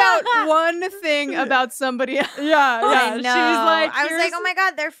to think about one thing about somebody else. Yeah. I know. She was like, I was like, oh my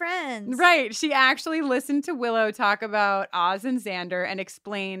God, they're friends. Right. She actually listened to Willow talk about Oz and Xander and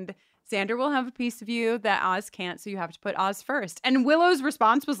explained Xander will have a piece of you that Oz can't, so you have to put Oz first. And Willow's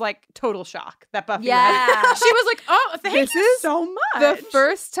response was like total shock that Buffy had. She was like, oh, thank you so much. The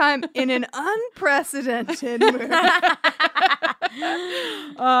first time in an unprecedented movie.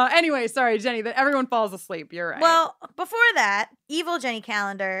 Anyway, sorry, Jenny, that everyone falls asleep. You're right. Well, before that, evil Jenny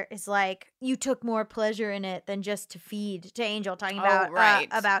Calendar is like, you took more pleasure in it than just to feed to Angel, talking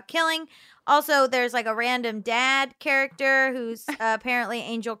about killing. Also, there's like a random dad character who's apparently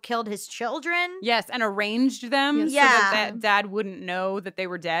Angel killed his children. Yes, and arranged them so that dad wouldn't know that they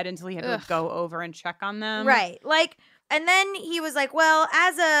were dead until he had to go over and check on them. Right. Like, and then he was like, well,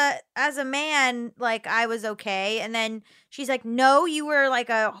 as a man, like, I was okay. And then she's like, no, you were like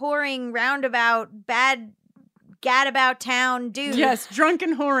a whoring, roundabout, bad gadabout town dude. Yes,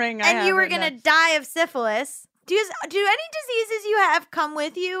 drunken whoring. And you were going to die of syphilis. Do any diseases you have come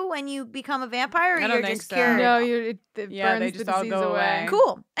with you when you become a vampire, or you're just cured? No, it burns they just the all disease go away.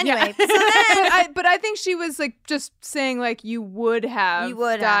 Cool. Anyway, so then but I think she was like just saying like you would have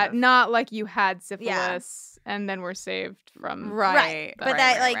died, not like you had syphilis and then were saved from right. But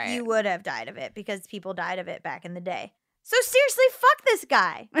that like you would have died of it because people died of it back in the day. So seriously, fuck this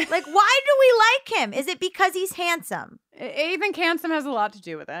guy. Like, why do we like him? Is it because he's handsome? I think handsome has a lot to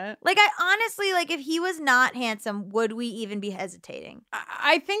do with it. Like, I honestly, like, if he was not handsome, would we even be hesitating?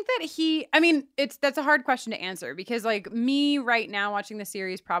 I think that that's a hard question to answer because, like, me right now watching the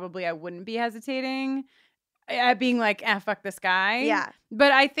series, probably I wouldn't be hesitating at being like, fuck this guy. Yeah.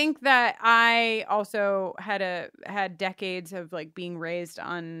 But I think that I also had decades of, like, being raised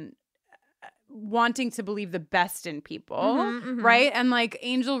on wanting to believe the best in people, right? And like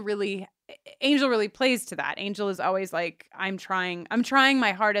Angel really plays to that. Angel is always like, I'm trying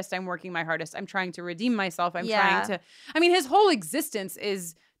my hardest, I'm working my hardest, I'm trying to redeem myself, I'm trying to, his whole existence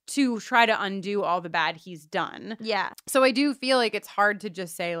is to try to undo all the bad he's done. Yeah. So I do feel like it's hard to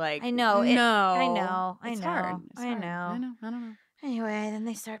just say like, I know. No. I know. It's I hard. know. It's hard. I don't know. Anyway, then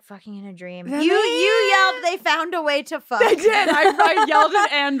they start fucking in a dream. You yelled they found a way to fuck. They did. I yelled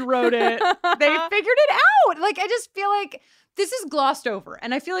it and wrote it. They figured it out. Like, I just feel like this is glossed over.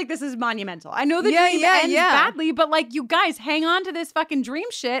 And I feel like this is monumental. I know the dream ends badly, but like, you guys hang on to this fucking dream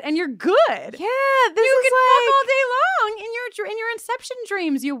shit and you're good. Yeah, this you is can like... fuck all day long in your Inception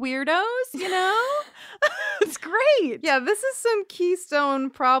dreams, you weirdos, you know? It's great. Yeah, this is some Keystone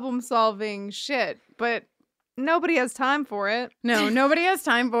problem-solving shit, but nobody has time for it. No, nobody has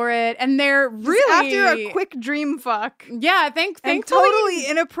time for it. And they're really... After a quick dream fuck. Yeah, thankfully... totally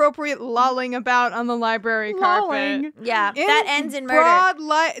inappropriate lolling about on the library carpet. Yeah, that ends in murder.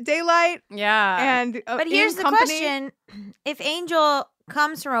 Broad daylight. Yeah. And but here's the question. If Angel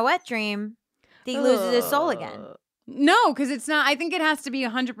comes from a wet dream, he loses his soul again. No, because it's not... I think it has to be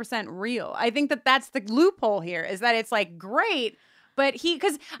 100% real. I think that's the loophole here, is that it's like, great... But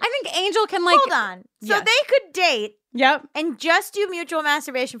because I think Angel can like... Hold on. So they could date and just do mutual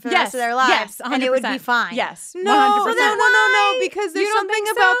masturbation for the rest of their lives. Yes, 100%. And it would be fine. Yes. No, 100%. No, because there's something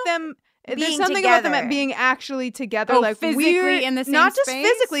about them... Being there's something together. about them being actually together. Oh, like physically weird, in the same not space? just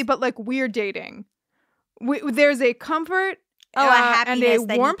physically, but like weird dating. There's a comfort a happiness and a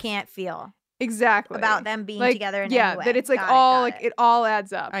that warmth. you can't feel. Exactly. About them being like, together in any any way. That it's like it all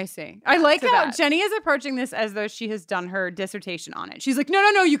adds up. I see. I like how that. Jenny is approaching this as though she has done her dissertation on it. She's like,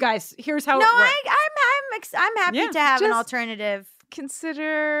 no, you guys, here's how it works. I'm happy to have an alternative.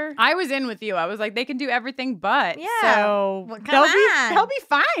 Consider. I was in with you. I was like, they can do everything but. Yeah. So Well, they'll be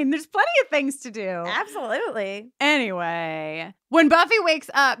fine. There's plenty of things to do. Absolutely. Anyway, when Buffy wakes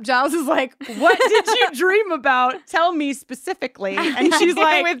up, Giles is like, what did you dream about? Tell me specifically. And she's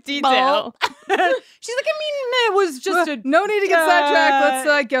like, with detail. She's like, it was just a... No need to get sidetracked.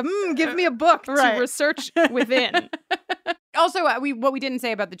 Let's give me a book to research within. Also, what we didn't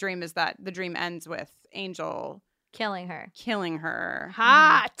say about the dream is that the dream ends with Angel... Killing her.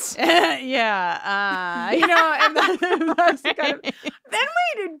 Hot. Yeah. And that's kind of... Then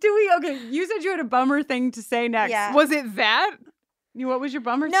okay, you said you had a bummer thing to say next. Yeah. Was it that? What was your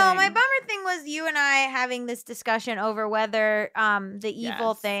bummer thing? No, my bummer thing was you and I having this discussion over whether the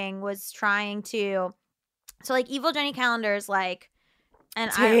evil thing was trying to... So, like, evil Jenny Calendar is like...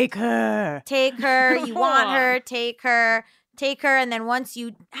 Take her. You want her, take her, and then once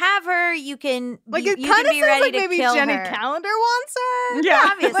you have her, you can like you it kind of be sounds ready like to maybe kill Jenny her. Calendar wants her. Yeah,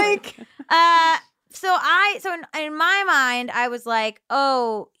 obviously. So in my mind, I was like,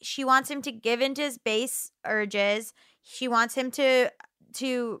 oh, she wants him to give into his base urges. She wants him to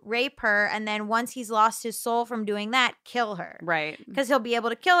rape her, and then once he's lost his soul from doing that, kill her. Right. Because he'll be able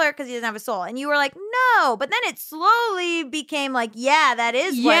to kill her because he doesn't have a soul. And you were like, no. But then it slowly became like, yeah, that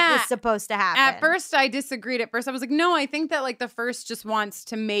is what is supposed to happen. At first, I disagreed. At first, I was like, no, I think that like the first just wants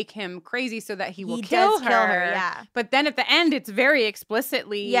to make him crazy so that he will kill her. Yeah. But then at the end, it's very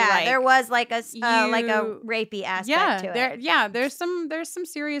explicitly there was like a rapey aspect to it. There's some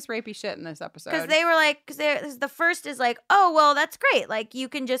serious rapey shit in this episode. Because they were like, the first is like, oh, well, that's great. Like, you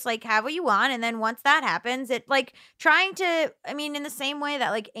can just like have what you want, and then once that happens, it like trying to, I mean, in the same way that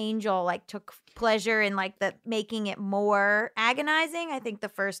like Angel like took pleasure in like the making it more agonizing, I think the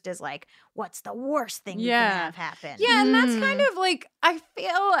first is like, what's the worst thing you can have happen? Yeah, and that's kind of like, I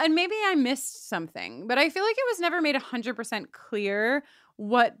feel, and maybe I missed something, but I feel like it was never made 100% clear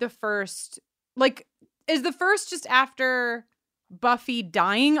what the first, like, is the first just after Buffy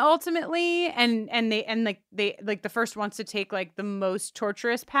dying ultimately, and the first wants to take like the most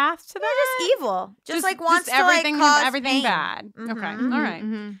torturous path to that. They're just evil, just like wants to like cause everything pain. Bad. Okay, all right.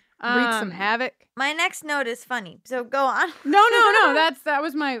 Wreak some havoc. My next note is funny, so go on. No. That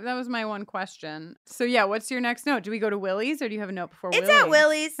was my one question. So yeah, what's your next note? Do we go to Willie's, or do you have a note before Willie's? It's at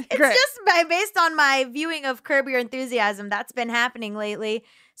Willie's. It's Great. just based on my viewing of Curb Your Enthusiasm. That's been happening lately.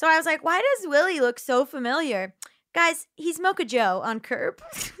 So I was like, why does Willie look so familiar? Guys, he's Mocha Joe on Curb.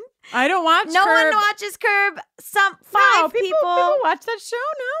 I don't watch No Curb. one watches Curb. Five people watch that show,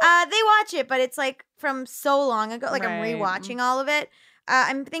 no? They watch it, but it's like from so long ago. Like I'm Right. rewatching all of it.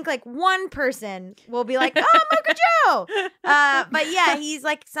 I think like one person will be like, oh, Mocha Joe. But yeah, he's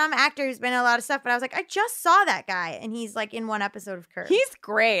like some actor who's been in a lot of stuff. But I was like, I just saw that guy. And he's like in one episode of Curb. He's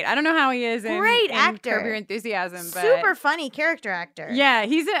great. I don't know how he is in actor. Curb Your Enthusiasm. But Super funny character actor. yeah,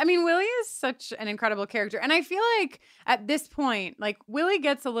 Willie is such an incredible character. And I feel like at this point, like Willie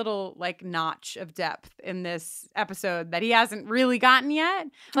gets a little like notch of depth in this episode that he hasn't really gotten yet.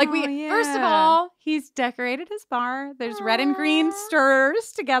 Like first of all, he's decorated his bar. There's red and green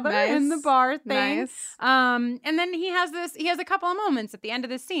stirrers together in the bar thing. Nice. And then he has a couple of moments at the end of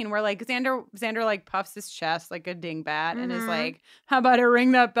this scene where like Xander like puffs his chest like a dingbat and is like, how about I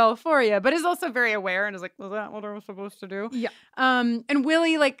ring that bell for you? But is also very aware and is like, was that what I was supposed to do? Yeah. And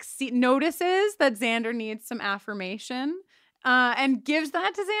Willie like notices that Xander needs some affirmation. And gives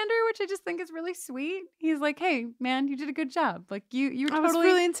that to Xander, which I just think is really sweet. He's like, "Hey, man, you did a good job. Like, you totally." I was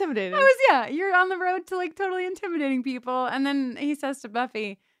really intimidated. You're on the road to like totally intimidating people. And then he says to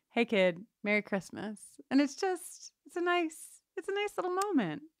Buffy, "Hey, kid, Merry Christmas." And it's a nice little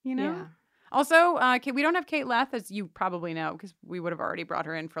moment, you know. Yeah. Also, we don't have Kate Leth, as you probably know, because we would have already brought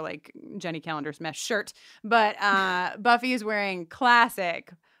her in for like Jenny Calendar's mesh shirt. But Buffy is wearing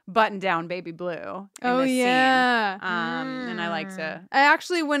classic button-down baby blue in this scene. And I like to... I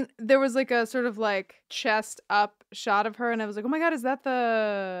actually, when there was like a sort of like chest up shot of her, and I was like, oh my God, is that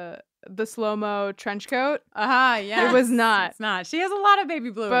the slow-mo trench coat? Yeah. It was not. It's not. She has a lot of baby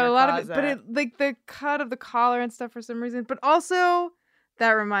blue in But her a lot closet. of it, but it like the cut of the collar and stuff for some reason. But also,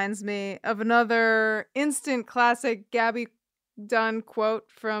 that reminds me of another instant classic Gabby Dunn quote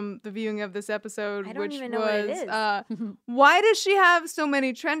from the viewing of this episode, I don't which even know what it was, why does she have so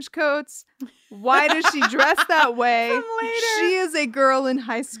many trench coats? Why does she dress that way? She is a girl in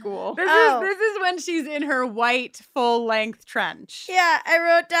high school. This is when she's in her white full-length trench. Yeah, I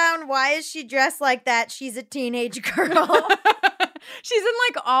wrote down, why is she dressed like that? She's a teenage girl. She's in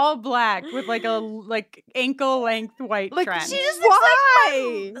like all black with like a ankle-length white trench. She just looks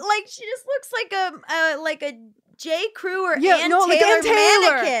she just looks like a J. Crew or Ann Taylor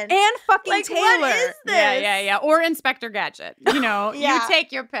mannequin. And fucking like, Taylor. What is this? Yeah. Or Inspector Gadget. You know, you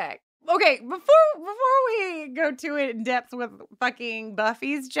take your pick. Okay, before we go too in depth with fucking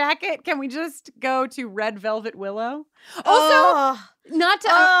Buffy's jacket, can we just go to Red Velvet Willow? Also, not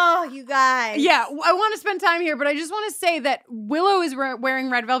to you guys. Yeah, I want to spend time here, but I just want to say that Willow is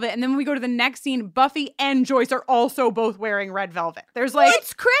wearing red velvet, and then when we go to the next scene, Buffy and Joyce are also both wearing red velvet. There's like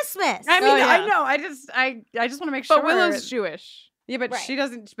it's Christmas. I mean, I know. I just want to make sure. But Willow's Jewish. Yeah, but she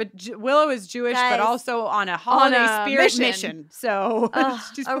doesn't. But Willow is Jewish, Guys, but also on a holiday spirit mission. So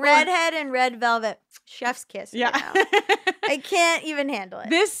she's a redhead and red velvet, chef's kiss. Yeah, I can't even handle it.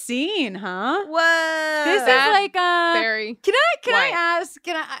 This scene, huh? Whoa, this is like very. Can I ask?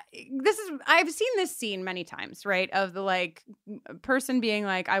 I've seen this scene many times, right? Of the like person being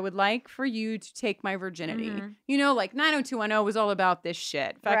like, I would like for you to take my virginity. Mm-hmm. You know, like 90210 was all about this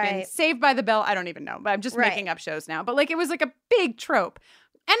shit. Fucking Saved by the Bell. I don't even know, but I'm just making up shows now. But like, it was like a big trope.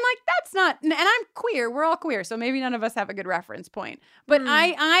 like that's not, and I'm queer. We're all queer, so maybe none of us have a good reference point. But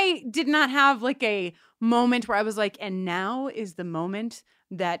I did not have like a moment where I was like, and now is the moment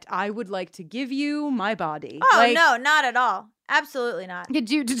that I would like to give you my body. Oh, like, no, not at all. Absolutely not. Did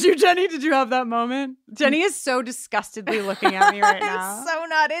you, Jenny? Did you have that moment? Jenny is so disgustedly looking at me right now. I'm so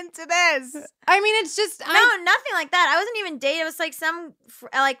not into this. I mean, it's just nothing like that. I wasn't even dating. It was like some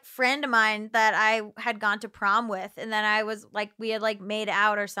friend of mine that I had gone to prom with, and then I was like, we had like made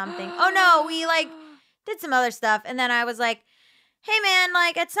out or something. Oh no, we like did some other stuff, and then I was like, hey man,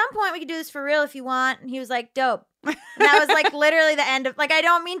 like at some point we could do this for real if you want, and he was like, dope. And that was like literally the end of, like, I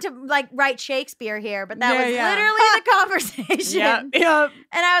don't mean to like write Shakespeare here, but that was literally the conversation. Yeah.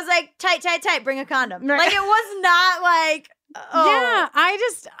 And I was like, tight, bring a condom. Right. Like it was not like, yeah,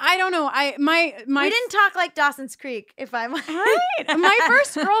 I don't know. My we didn't talk like Dawson's Creek, if I'm right. My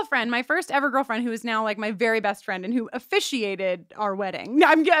first ever girlfriend, who is now like my very best friend and who officiated our wedding.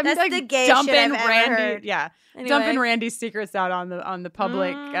 I'm That's like the gay dumping shit I've ever Randy. heard. Yeah, anyway. Dumping Randy's secrets out on the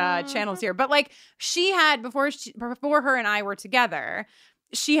public channels here. But like she had before her and I were together.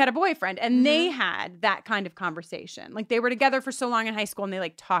 She had a boyfriend, and they had that kind of conversation. Like they were together for so long in high school, and they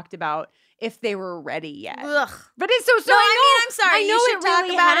like talked about if they were ready yet. Ugh. But it's so. No, I mean, I'm sorry. I know you should it talk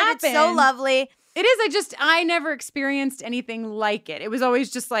really about happened. it. It's so lovely. It is. I never experienced anything like it. It was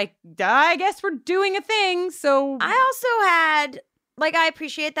always just like, duh, I guess we're doing a thing. So I also had, like, I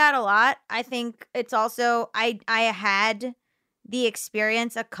appreciate that a lot. I think it's also, I had the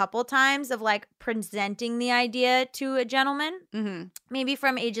experience a couple times of like presenting the idea to a gentleman, maybe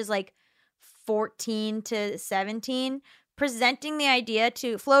from ages like 14 to 17, floating the idea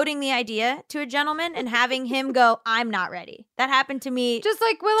to a gentleman and having him go, I'm not ready. That happened to me. Just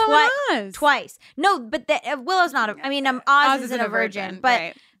like Willow and Oz. Twice. No, but Willow's not Oz isn't a virgin.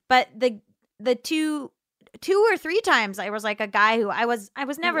 But the two or three times I was like a guy who I was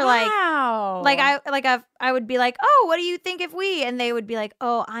never I would be like, oh, what do you think if we? And they would be like,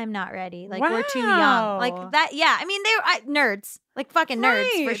 oh, I'm not ready. Like we're too young. Like that. Yeah. I mean, nerds. Like fucking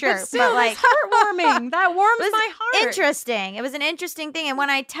nerds for sure. But still, like heartwarming. That warms my heart. Interesting. It was an interesting thing. And when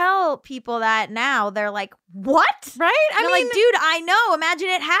I tell people that now, they're like, what? Right? I mean, like, dude, I know. Imagine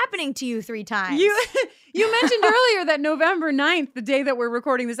it happening to you 3 times. You mentioned earlier that November 9th, the day that we're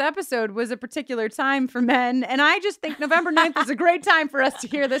recording this episode, was a particular time for men. And I just think November 9th is a great time for us to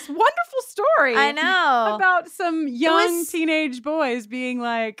hear this wonderful story. I know. About some young teenage boys being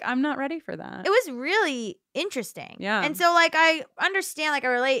like, I'm not ready for that. It was really interesting. Yeah. And so, like, I understand, like, I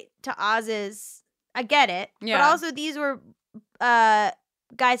relate to Oz's, I get it. Yeah. But also these were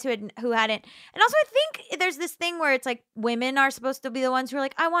guys who hadn't. And also I think there's this thing where it's like women are supposed to be the ones who are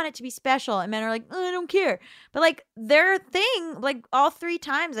like, I want it to be special. And men are like, oh, I don't care. But like their thing, like all 3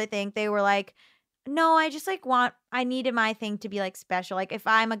 times, I think they were like, no, I just like I needed my thing to be like special. Like if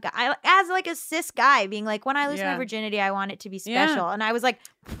I'm a guy, as like a cis guy being like, when I lose my virginity, I want it to be special. And I was like,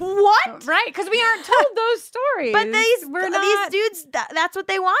 what? Right. Because we aren't told those stories. But these dudes, that's what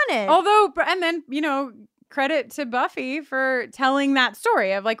they wanted. Although, and then, credit to Buffy for telling that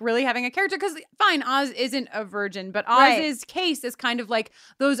story of like really having a character, because fine, Oz isn't a virgin, but Oz's case is kind of like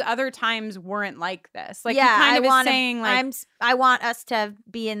those other times weren't like this. Like he kind of is saying like, I want us to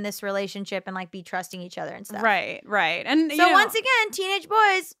be in this relationship and like be trusting each other and stuff. Right. And so once again, teenage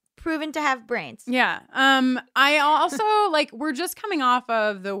boys proven to have brains. Yeah. I also like, we're just coming off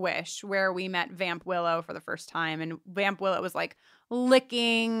of The Wish where we met Vamp Willow for the first time, and Vamp Willow was like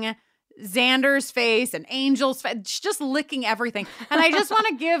licking Xander's face and Angel's face, just licking everything. And I just want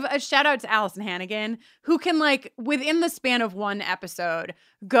to give a shout out to Allison Hannigan, who can like within the span of one episode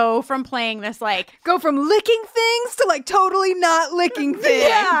go from licking things to like totally not licking things.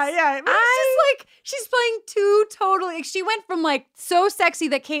 Yeah. It's just like she's playing 2 totally. Like, she went from like so sexy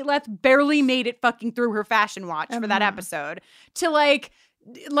that Kate Leth barely made it fucking through her fashion watch for that episode to like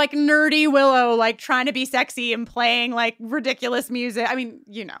nerdy Willow, like trying to be sexy and playing like ridiculous music. I mean,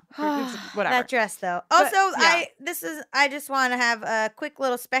 whatever. That dress though. Also, I just want to have a quick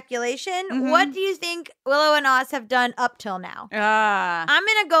little speculation. What do you think Willow and Oz have done up till now? I'm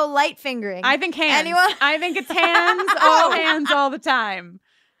gonna go light fingering. I think hands. Anyone? I think it's hands, all hands, all the time.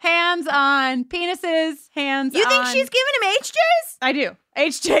 Hands on penises, hands on. You think she's giving him HJs? I do.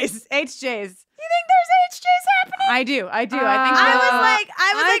 HJs. You think there's HJs happening? I do. I think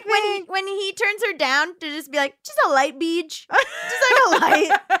I was like when he turns her down to just be like, just a light beach. Just like a light.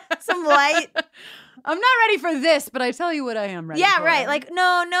 Some light. I'm not ready for this, but I tell you what I am ready for. Yeah, right. Like,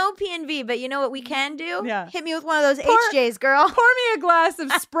 no P&V, but you know what we can do? Yeah. Hit me with one of those HJs, girl. Pour me a glass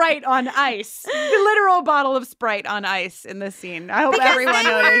of Sprite on ice. The literal bottle of Sprite on ice in this scene. I hope everyone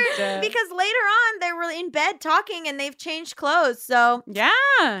noticed it. Because later on, they were in bed talking and they've changed clothes. So, yeah.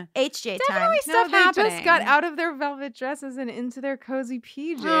 HJ Definitely time. stuff they happening. just got out of their velvet dresses and into their cozy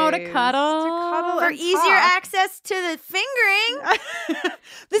PJs. Oh, to cuddle. For and easier talk. access to the fingering.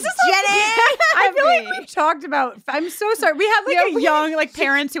 This is Jenny. I feel like we've talked about. I'm so sorry. We had like young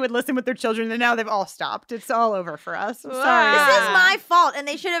parents who would listen with their children, and now they've all stopped. It's all over for us. I'm sorry. This is my fault, and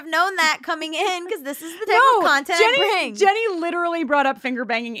they should have known that coming in because this is the type of content I bring. Jenny literally brought up finger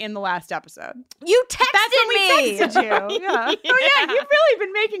banging in the last episode. You texted That's when me. we texted you. Yeah. Oh yeah, you've really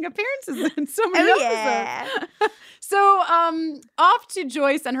been making appearances in so many episodes. Yeah. So off to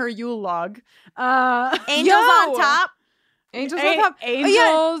Joyce and her Yule log. Angels on top. Angels on top.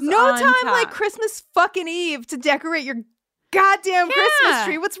 Angels no on time top. like Christmas fucking Eve to decorate your goddamn Christmas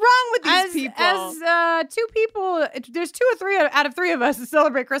tree. What's wrong with these people? As two people, there's 2 or 3 out of 3 of us who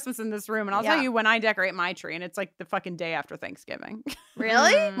celebrate Christmas in this room, and I'll tell you when I decorate my tree, and it's like the fucking day after Thanksgiving.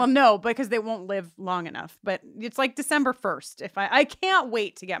 Really? Well, no, because they won't live long enough. But it's like December 1st. If I can't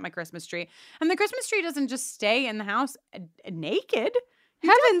wait to get my Christmas tree, and the Christmas tree doesn't just stay in the house naked.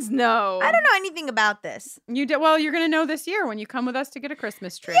 Heavens no. I don't know anything about this. You did well. You're gonna know this year when you come with us to get a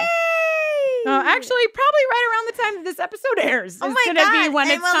Christmas tree. Yay! Actually, probably right around the time that this episode airs. Oh is my gonna God. be when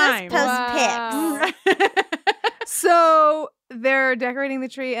and it's time. Post pics. So they're decorating the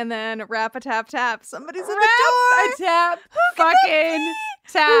tree and then rap a tap tap. Somebody's at the door. A tap. Fucking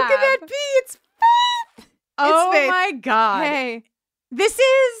tap. Who could that be? It's Faith. Oh Faith. my God. Hey. This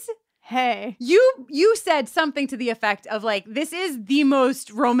is. Hey. You said something to the effect of like, this is the most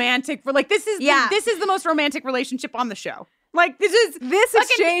romantic. Like this is the most romantic relationship on the show. Like this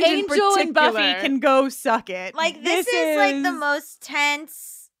exchange in Angel and Buffy particular. can go suck it. Like this is like the most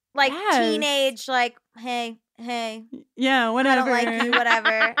tense, like teenage, like hey. Yeah, whatever. I don't like you,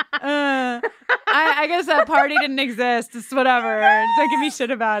 whatever. I guess that party didn't exist. It's whatever. Don't give me shit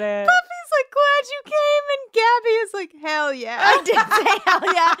about it. Buffy's like, glad you came, and Gabby is like, hell yeah. I did say hell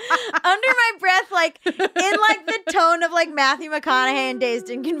yeah. Under my breath, like in like the tone of like Matthew McConaughey in Dazed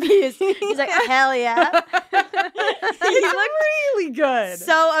and Confused. He's like, hell yeah. He looked really good.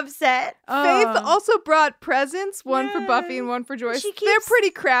 So upset. Faith also brought presents, one for Buffy and one for Joyce. They're pretty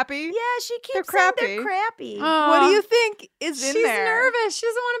crappy. Yeah, she keeps saying crappy. they're crappy. What do you think is in She's there? nervous. She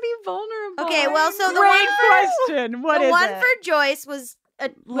doesn't want to be vulnerable. Okay, well, so the Great one question. What the is one it? for Joyce was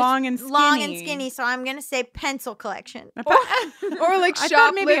long and skinny, so I'm gonna say pencil collection. Or like I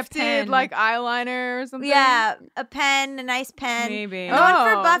thought maybe a shoplifted pen. like eyeliner or something. Yeah, a pen, a nice pen. Maybe. And the one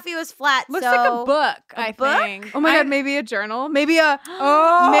for Oh. Buffy was flat. Looks so like a book, I book? think. Oh my God, maybe a journal. Maybe a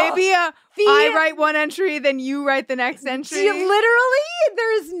I write one entry, then you write the next entry. Literally,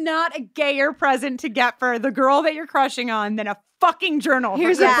 there's not a gayer present to get for the girl that you're crushing on than a fucking journal.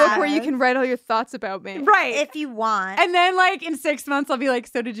 Here's for a Christmas. book where you can write all your thoughts about me. Right. if you want. And then, like, in 6 months, I'll be like,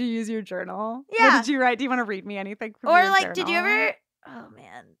 so did you use your journal? Yeah. What did you write? Do you want to read me anything from Or your like, did you journal? ever? Oh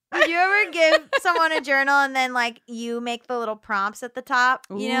man, did you ever give someone a journal and then like you make the little prompts at the top?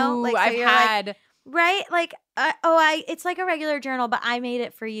 You know, Ooh, like so I've you're had. like, right, like it's like a regular journal, but I made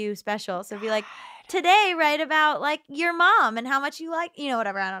it for you special. So it'd be like. Today, write about like your mom and how much you like,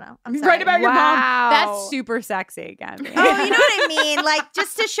 whatever. I don't know. I'm sorry. Write about your mom. Wow. That's super sexy again. Oh, you know what I mean? Like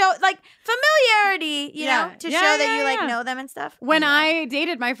just to show like familiarity, you know, to show that you like know them and stuff. When I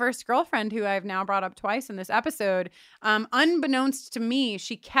dated my first girlfriend, who I've now brought up twice in this episode, unbeknownst to me,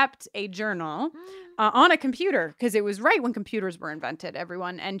 she kept a journal on a computer because it was right when computers were invented,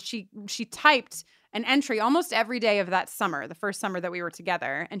 everyone. And she typed an entry almost every day of that summer, the first summer that we were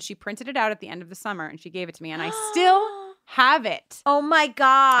together. And she printed it out at the end of the summer and she gave it to me. And I still have it. Oh my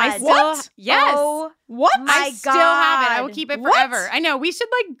God. I still, yes. Oh What? my I still have it. I will God. keep it What? forever. I know. We should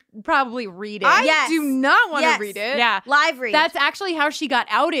like probably read it. I do not want to read it. Yeah. Live read. That's actually how she got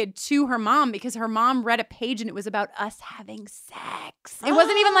outed to her mom because her mom read a page and it was about us having sex. It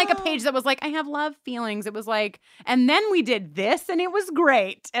wasn't even like a page that was like, I have love feelings. It was like, and then we did this and it was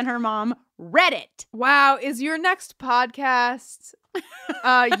great. And her mom read it. Wow, is your next podcast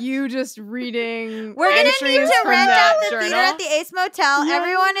you just reading We're gonna entries need to from rent that out the journal? theater at the Ace Motel. Yeah.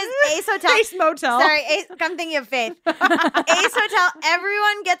 Everyone is Ace Hotel. Ace Motel. Sorry, I'm thinking of Faith. Ace Hotel.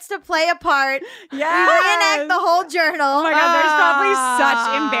 Everyone gets to play a part. Yes. Reenact the whole journal. Oh my God, there's probably such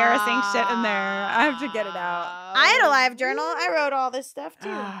embarrassing shit in there. I have to get it out. I had a live journal. I wrote all this stuff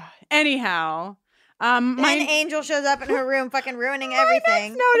too. Anyhow. Then Angel shows up in her room, fucking ruining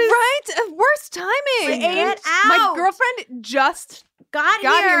everything. Right? Worst timing. Get My out. girlfriend just got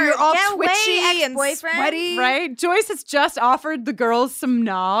here. You're all Get twitchy away, and ex-boyfriend. sweaty. Right? Joyce has just offered the girls some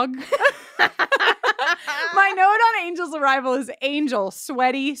nog. My note on Angel's arrival is Angel,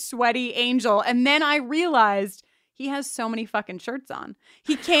 sweaty, sweaty Angel. And then I realized he has so many fucking shirts on.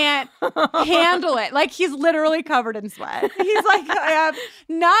 He can't handle it. Like, he's literally covered in sweat. He's like, I have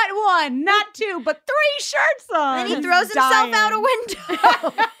not one, not two, but 3 shirts on. And he throws himself out a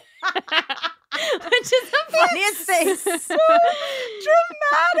window. Which is the funniest thing. So dramatic.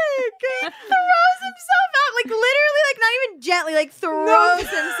 He throws himself out, like literally, like not even gently, like throws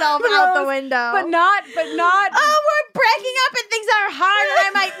himself out the window. But not. Oh, we're breaking up and things are hard and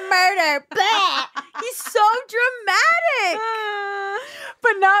I might murder. Blah. He's so dramatic.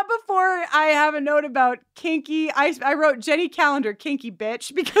 But not before I have a note about kinky. I wrote Jenny Calendar, kinky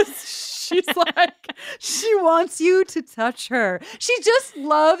bitch, because she's like, she wants you to touch her. She just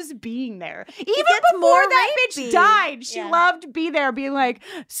loves being there. Even before more that rapey. bitch died, she loved to be there, being like,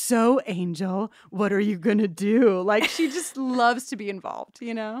 so Angel, what are you gonna do? Like, she just loves to be involved,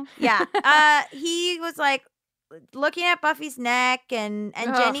 you know? Yeah. He was like looking at Buffy's neck and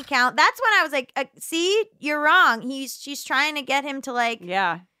Jenny count. That's when I was like, see, you're wrong. She's trying to get him to like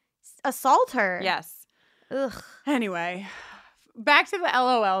assault her. Yes. Ugh. Anyway, back to the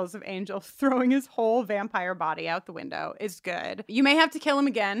LOLs of Angel throwing his whole vampire body out the window is good. You may have to kill him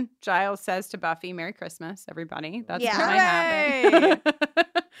again, Giles says to Buffy. Merry Christmas, everybody. That's what might happen.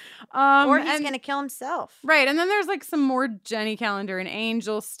 Or he's going to kill himself. Right. And then there's like some more Jenny Calendar and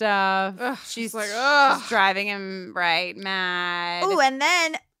Angel stuff. She's like, she's driving him mad. Oh, and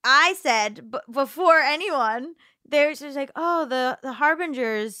then I said before anyone, there's just like, oh, the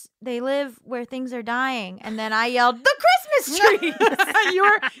Harbingers, they live where things are dying. And then I yelled, the Christmas tree.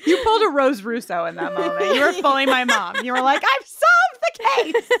 You pulled a Rose Russo in that moment. You were fully my mom. You were like, I've solved the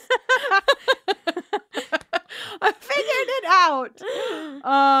case. I figured it out.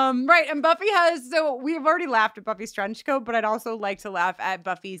 Right. And Buffy so we've already laughed at Buffy's trench coat, but I'd also like to laugh at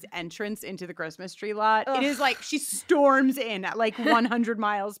Buffy's entrance into the Christmas tree lot. It is like she storms in at like 100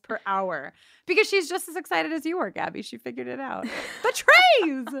 miles per hour. Because she's just as excited as you were, Gabby. She figured it out. The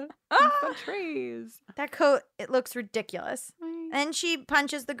trees! The trees. That coat, it looks ridiculous. Then she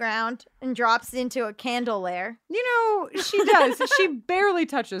punches the ground and drops into a candle lair. You know, she does. She barely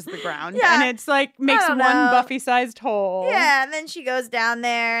touches the ground. Yeah. And it's like, makes one Buffy-sized hole. Yeah, and then she goes down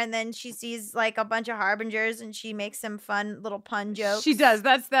there and then she sees like a bunch of Harbingers and she makes some fun little pun jokes. She does.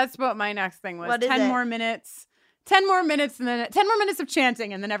 That's what my next thing was. What is 10 it? more minutes. 10 more minutes and then 10 more minutes of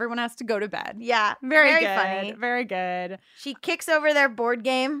chanting and then everyone has to go to bed. Yeah. Very good. Funny. Very good. She kicks over their board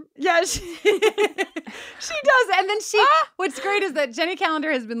game. Yeah, she does. And then what's great is that Jenny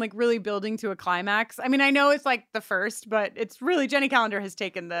Calendar has been like really building to a climax. I mean, I know it's like the first, but it's really Jenny Calendar has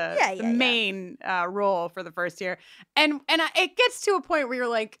taken the main role for the first year. And it gets to a point where you're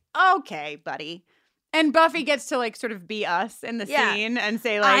like, okay, buddy. And Buffy gets to like sort of be us in the scene and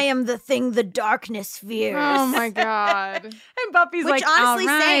say like, I am the thing the darkness fears. Oh my God. And Buffy's Which like,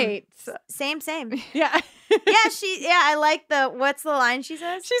 honestly, all right. Same. Yeah. I like what's the line she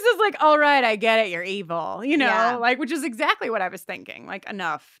says? She says like, all right, I get it, you're evil. You know, like, which is exactly what I was thinking. Like,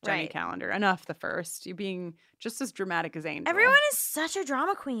 enough, Jenny Calendar, enough the first. You being just as dramatic as Angel. Everyone is such a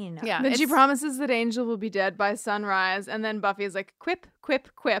drama queen. Yeah. Then she promises that Angel will be dead by sunrise. And then Buffy is like, quip,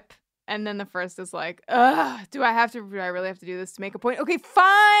 quip, quip. And then the first is like, do I really have to do this to make a point? Okay,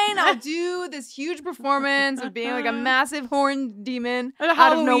 fine. I'll do this huge performance of being like a massive horned demon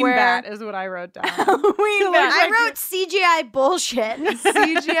out of nowhere. Bat is what I wrote down. Halloween bat. I wrote CGI bullshit.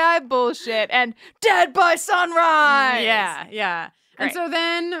 CGI bullshit and dead by sunrise. Yeah. Great. And so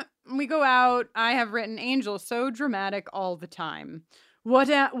then we go out. I have written Angel so dramatic all the time.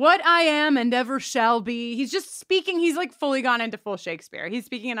 What I am and ever shall be. He's just speaking. He's like fully gone into full Shakespeare. He's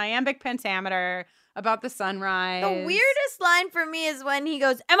speaking in iambic pentameter about the sunrise. The weirdest line for me is when he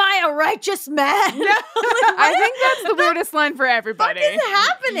goes, "Am I a righteous man?" I think that's the weirdest line for everybody. What is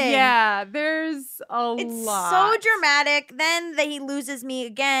happening? Yeah, there's a lot. It's so dramatic. Then he loses me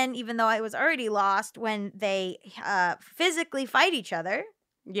again, even though I was already lost when they physically fight each other.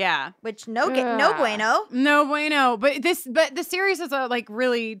 Yeah, which no bueno. No bueno. But the series has like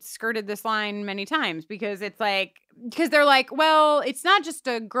really skirted this line many times because they're like, well, it's not just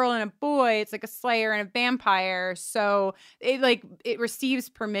a girl and a boy, it's like a slayer and a vampire. So it receives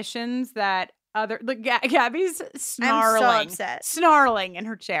permissions that Gabby's snarling. I'm so upset. Snarling in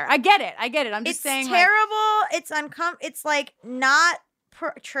her chair. I get it. I'm just saying. It's terrible. It's it's like not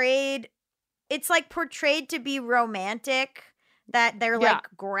portrayed. It's like portrayed to be romantic. that they're like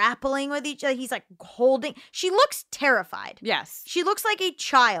grappling with each other. He's like holding. She looks terrified. Yes. She looks like a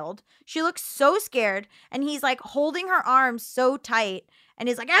child. She looks so scared. And he's like holding her arms so tight. And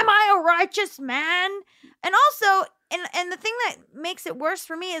he's like, am I a righteous man? And also, and the thing that makes it worse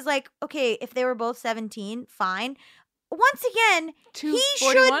for me is like, okay, if they were both 17, fine. Once again, he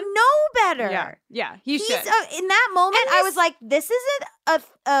should know better. Yeah, he should. In that moment, I was like, this isn't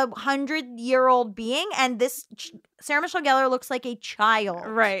a 100-year-old being, and this Sarah Michelle Gellar looks like a child.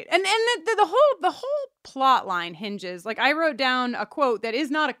 Right. And the whole plot line hinges. Like, I wrote down a quote that is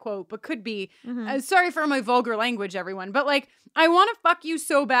not a quote, but could be. Sorry for my vulgar language, everyone. But, like, I want to fuck you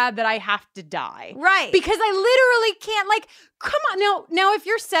so bad that I have to die. Right. Because I literally can't, like, come on. Now if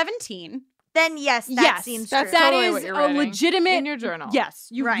you're 17... then yes, that seems true. That totally is what you're a writing legitimate in your journal. Yes,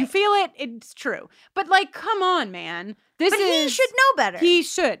 you feel it. It's true. But like, come on, man. He should know better. He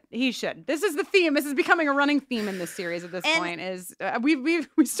should. This is the theme. This is becoming a running theme in this series at this point. Is we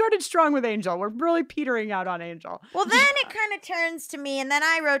started strong with Angel. We're really petering out on Angel. Well, then it kind of turns to me, and then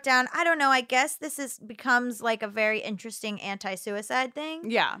I wrote down, I don't know. I guess this becomes like a very interesting anti-suicide thing.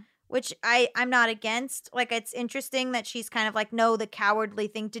 Yeah. Which I'm not against. Like, it's interesting that she's kind of like, no, the cowardly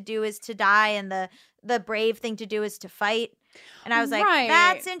thing to do is to die, and the brave thing to do is to fight. And I was like,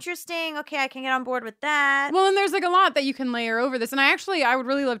 that's interesting. Okay, I can get on board with that. Well, and there's like a lot that you can layer over this. And I would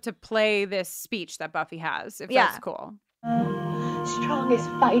really love to play this speech that Buffy has, if that's cool. Strong is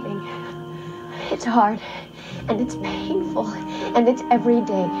fighting. It's hard, and it's painful, and it's every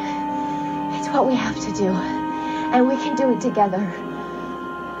day. It's what we have to do, and we can do it together.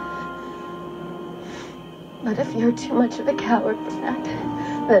 But if you're too much of a coward for that,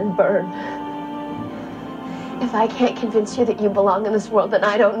 then burn. If I can't convince you that you belong in this world, then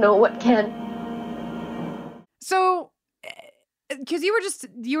I don't know what can. So, because you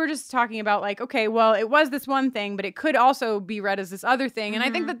were just talking about like, okay, well, it was this one thing, but it could also be read as this other thing. And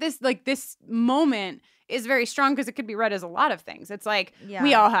I think that this moment is very strong because it could be read as a lot of things. It's like,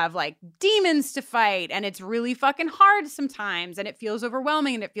 we all have like demons to fight, and it's really fucking hard sometimes, and it feels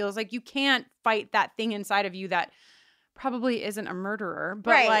overwhelming, and it feels like you can't fight that thing inside of you that probably isn't a murderer.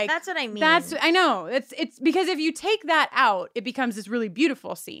 But right, like, that's what I mean. I know. It's because if you take that out, it becomes this really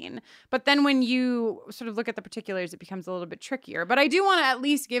beautiful scene. But then when you sort of look at the particulars, it becomes a little bit trickier. But I do want to at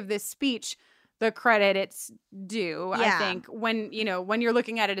least give this speech the credit it's due. I think when you're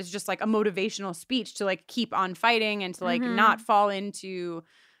looking at it as just like a motivational speech to like keep on fighting and to like not fall into.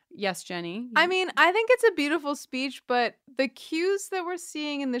 Yes, Jenny. I mean, I think it's a beautiful speech, but the cues that we're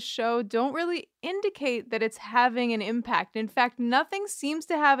seeing in the show don't really indicate that it's having an impact. In fact, nothing seems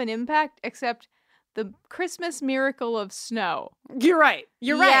to have an impact except the Christmas miracle of snow. You're right.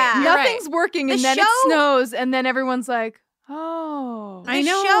 Yeah. Nothing's working, and then it snows, and then everyone's like, oh. The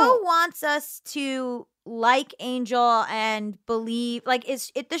show wants us to like Angel and believe, like,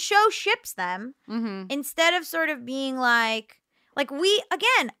 the show ships them instead of sort of being like I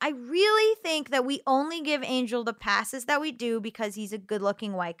really think that we only give Angel the passes that we do because he's a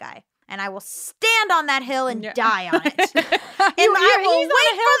good-looking white guy. And I will stand on that hill and die on it. And I will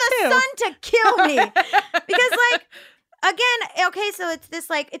wait for the sun to kill me. Because, like, again, okay, so it's this,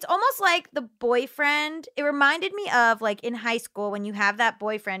 like, it's almost like the boyfriend. It reminded me of, like, in high school when you have that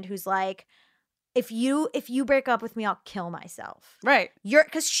boyfriend who's like, if you break up with me, I'll kill myself. Right.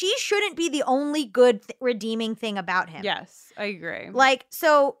 Because she shouldn't be the only good redeeming thing about him. Yes, I agree. Like,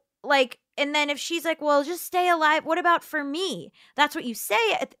 so, like, and then if she's like, well, just stay alive. What about for me? That's what you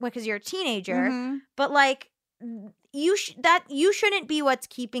say because you're a teenager. But like, you shouldn't be what's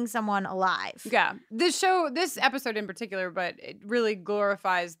keeping someone alive. Yeah. This episode in particular, but it really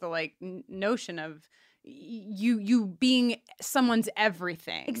glorifies the like notion of you being someone's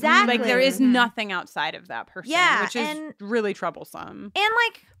everything. Exactly. Like there is nothing outside of that person. Yeah, which is really troublesome. And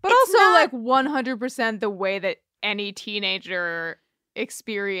like, but also like 100% the way that any teenager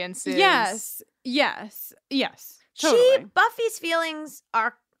experiences. Yes. Totally. Buffy's feelings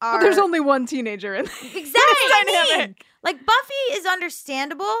are. But there's only one teenager in exactly. I mean, like Buffy is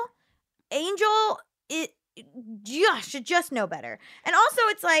understandable. Angel should just know better. And also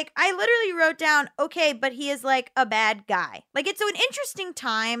it's like, I literally wrote down, okay, but he is like a bad guy. Like it's an interesting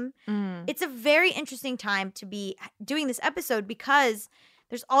time. It's a very interesting time to be doing this episode because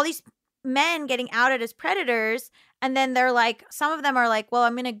there's all these men getting outed as predators. And then they're like, some of them are like, well,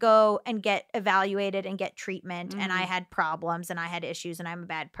 I'm going to go and get evaluated and get treatment. And I had problems and I had issues and I'm a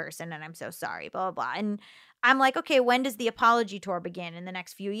bad person and I'm so sorry, blah, blah, blah. And I'm like, okay, when does the apology tour begin in the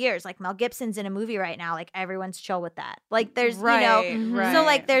next few years? Like Mel Gibson's in a movie right now. Like everyone's chill with that. Like there's, so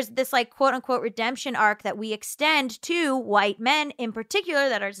like there's this like quote unquote redemption arc that we extend to white men in particular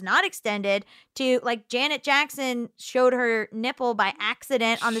that is not extended to like Janet Jackson showed her nipple by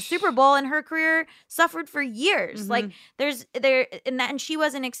accident on the Super Bowl and her career suffered for years. Like and she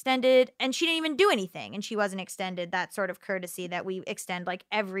wasn't extended and she didn't even do anything and she wasn't extended that sort of courtesy that we extend like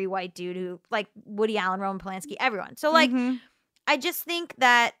every white dude who like Woody Allen, Roman Polanski, everyone. So like I just think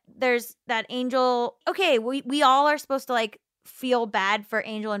that there's that Angel. Okay, we all are supposed to like feel bad for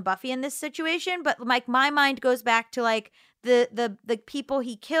Angel and Buffy in this situation, but like my mind goes back to like the people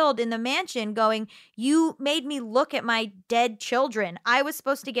he killed in the mansion going, you made me look at my dead children. I was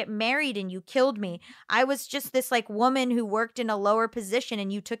supposed to get married and you killed me. I was just this like woman who worked in a lower position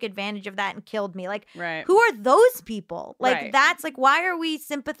and you took advantage of that and killed me. Like, who are those people? Like, that's like, why are we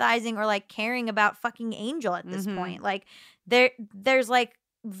sympathizing or like caring about fucking Angel at this point? Like, there's like,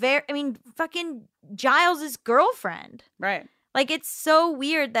 fucking Giles's girlfriend. Right. Like, it's so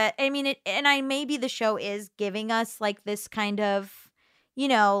weird that, I mean, maybe the show is giving us, like, this kind of, you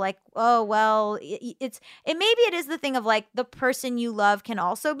know, like, oh, well, maybe it is the thing of, like, the person you love can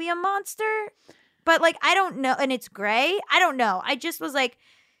also be a monster. But, like, I don't know. And it's gray. I don't know. I just was like,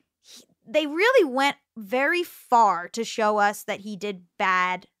 they really went very far to show us that he did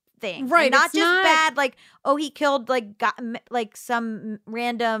bad things. Right. And not just bad, like, oh, he killed like some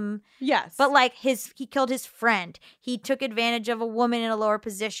random. Yes. But like he killed his friend. He took advantage of a woman in a lower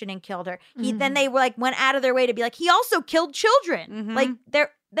position and killed her. Then they were like went out of their way to be like, he also killed children. Like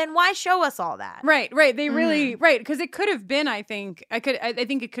then why show us all that? Right. They really because it could have been, I think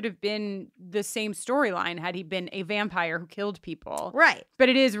it could have been the same storyline had he been a vampire who killed people. Right. But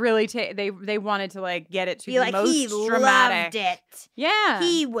it is really they wanted to like get it to be the like, most he dramatic. Loved it. Yeah.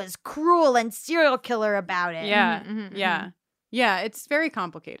 He was cruel and serial killer about it. Yeah. Yeah, it's very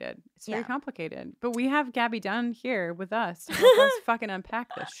complicated. It's very complicated. But we have Gabby Dunn here with us to help us fucking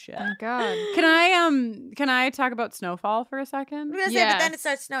unpack this shit. Thank God. Can I talk about Snowfall for a second? I'm gonna say, but then it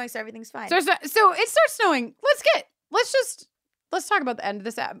starts snowing, so everything's fine. So it starts snowing. Let's talk about the end of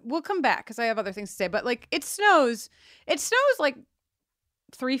this app. We'll come back because I have other things to say. But like it snows like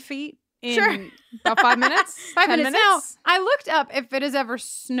 3 feet in about 5 minutes. 5 minutes. Now, I looked up if it has ever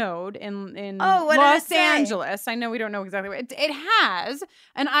snowed in Los Angeles. I know we don't know exactly where. It has.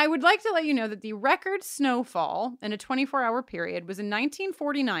 And I would like to let you know that the record snowfall in a 24-hour period was in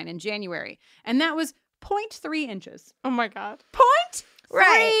 1949 in January. And that was 0.3 inches. Oh, my God.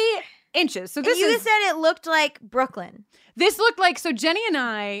 0.3 inches. So you said it looked like Brooklyn. This looked like, so Jenny and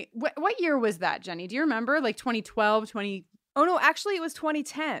I, what year was that, Jenny? Do you remember? Like 2012, Oh, no, actually, it was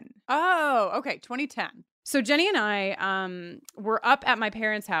 2010. Oh, okay, 2010. So Jenny and I were up at my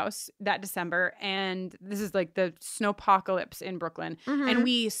parents' house that December, and this is like the snowpocalypse in Brooklyn. And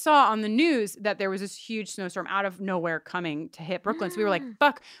we saw on the news that there was this huge snowstorm out of nowhere coming to hit Brooklyn. So we were like,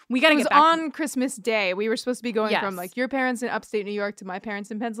 fuck, we got to get back. It was on Christmas Day. We were supposed to be going from like your parents in upstate New York to my parents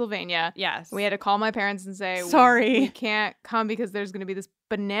in Pennsylvania. Yes. We had to call my parents and say, sorry, we can't come because there's going to be this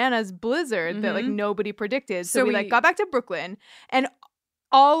bananas blizzard that like nobody predicted. So we like got back to Brooklyn, and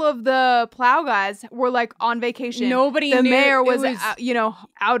all of the plow guys were like on vacation. Nobody the knew. Mayor was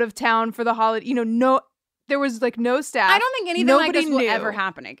out of town for the holiday. There was like no staff. I don't think anything like this will ever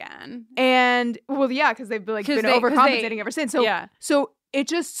happen again. And because they've been overcompensating ever since. So it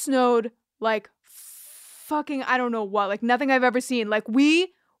just snowed like fucking I don't know what, like nothing I've ever seen. Like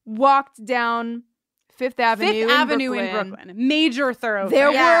we walked down Fifth Avenue in Brooklyn. Major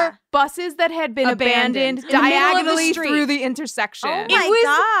thoroughfare. There were buses that had been abandoned diagonally through the intersection. Oh my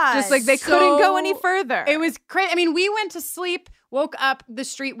God. Just like they couldn't go any further. It was crazy. I mean, we went to sleep, woke up, the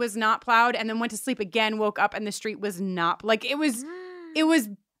street was not plowed, and then went to sleep again, woke up, and the street was not. Like it was it was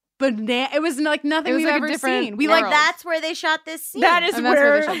like nothing we've ever seen. We like that's where they shot this scene. That is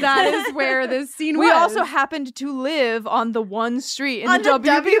where this scene was. We also happened to live on the one street in on the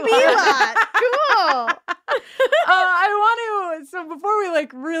WB lot. Cool. So before we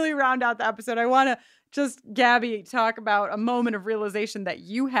like really round out the episode, I want to just, Gabby, talk about a moment of realization that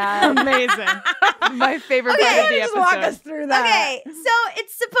you had. Amazing. My favorite part of the just episode. Walk us through that. Okay, so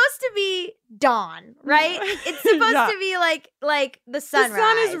it's supposed to be dawn, right? It's supposed to be like the sunrise. The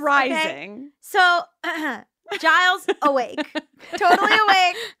sun is rising. Okay? So Giles awake,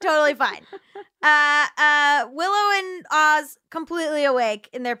 totally fine. Willow and Oz completely awake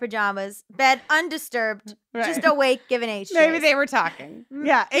in their pajamas, bed undisturbed, just awake, giving H. Maybe they were talking.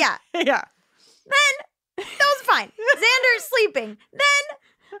 Yeah. Then that was fine. Xander's sleeping. Then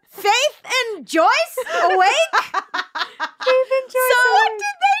Faith and Joyce awake. Faith and Joyce. So what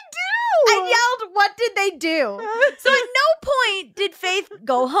did they do? I yelled, "What did they they do. So at no point did Faith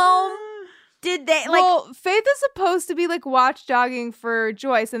go home. Did they Well, Faith is supposed to be like watch dogging for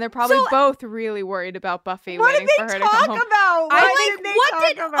Joyce, and they're probably both really worried about Buffy waiting for her to come home. About?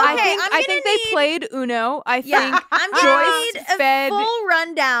 I think they played Uno. I think I'm gonna Joyce need fed a full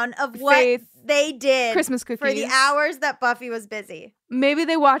rundown of what Faith they did Christmas cookies for the hours that Buffy was busy. Maybe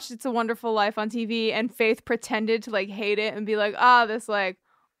they watched It's a Wonderful Life on TV, and Faith pretended to like hate it and be like, this like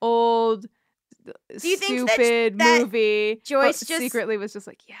old stupid that movie. Joyce but just secretly was just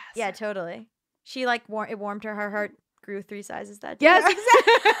like, yes. Yeah, totally. She like it warmed her. Her heart grew 3 sizes that day. Yes,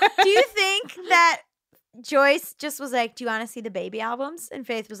 exactly. Do you think that Joyce just was like, "Do you want to see the baby albums?" And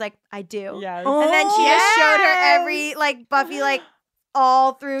Faith was like, "I do." Yes. And then she just showed her every like Buffy like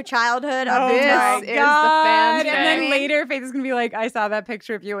all through childhood. This is the fan And then thing. later, Faith is gonna be like, "I saw that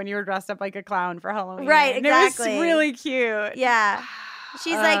picture of you when you were dressed up like a clown for Halloween." Right, And exactly. it was really cute. Yeah.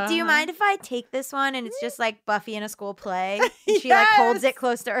 She's like, "Do you mind if I take this one?" And it's just like Buffy in a school play. And she like holds it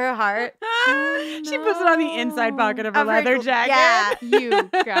close to her heart. She puts it on the inside pocket of her leather jacket. Yeah. You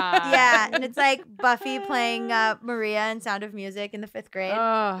guys. Yeah, and it's like Buffy playing Maria in Sound of Music in the 5th grade.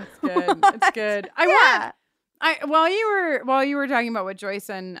 Oh, it's good. It's good. While you were talking about what Joyce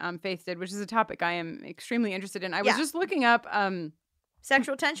and Faith did, which is a topic I am extremely interested in, I was just looking up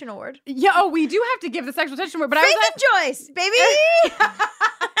Sexual Tension Award. Yeah, we do have to give the Sexual Tension Award, but Faith and Joyce, baby.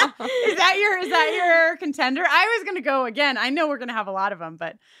 Is that your contender? I was gonna go again. I know we're gonna have a lot of them,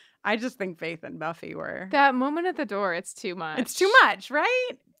 but I just think Faith and Buffy were That moment at the door, it's too much. It's too much, right?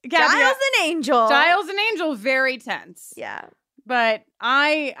 Giles and Angel. Giles and Angel, very tense. Yeah. But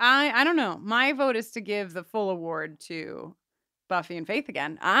I don't know. My vote is to give the full award to Buffy and Faith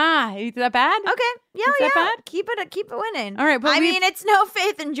again. Is that bad? Okay. Yeah, Is that bad? Keep it winning. All right, but I mean, it's no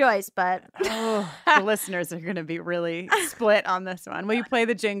Faith and Joyce, but the listeners are going to be really split on this one. Will you play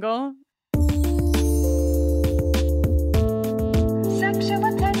the jingle? Sexual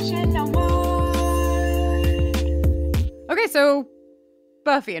Attention Award. Okay, so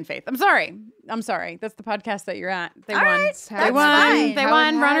Buffy and Faith. I'm sorry. That's the podcast that you're at. They All won. right, They that's won. fine. They How it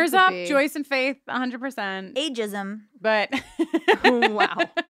won. had Runners to up. be. Joyce and Faith, 100%. ageism. But Wow.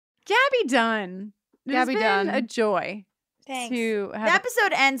 Gabby Dunn. It has Gabby been Dunn. a joy. Thanks. To The have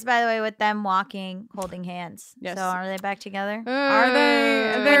episode ends, by the way, with them walking, holding hands. Yes. So are they back together? Are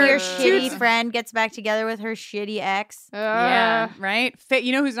they? When They're your cute. shitty friend gets back together with her shitty ex. Yeah, right?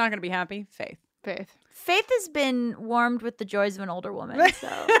 You know who's not going to be happy? Faith. Faith has been warmed with the joys of an older woman.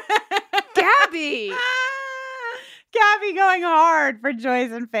 So Gabby. Gabby going hard for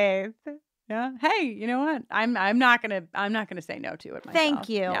Joyce and Faith. Yeah. Hey, you know what? I'm not gonna say no to it myself. Thank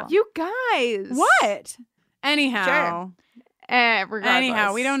you. Yeah. You guys. What? Anyhow. Sure. Regardless.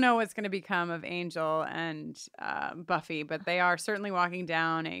 Anyhow, we don't know what's going to become of Angel and Buffy, but they are certainly walking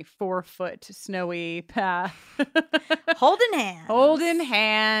down a 4-foot snowy path. Holding hands. Holding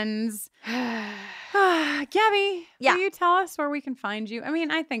hands. Gabby, Yeah. will you tell us where we can find you? I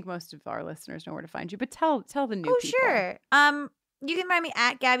mean, I think most of our listeners know where to find you, but tell the new people. Sure. You can find me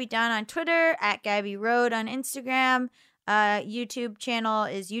at Gabby Dunn on Twitter, at Gabby Road on Instagram. YouTube channel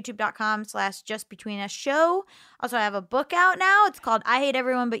is youtube.com/justbetweenusshow. Also, I have a book out now. It's called I Hate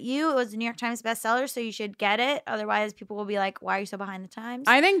Everyone But You. It was a New York Times bestseller, so you should get it. Otherwise, people will be like, why are you so behind the times?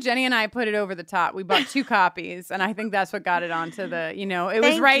 I think Jenny and I put it over the top. We bought 2 copies, and I think that's what got it onto the, it was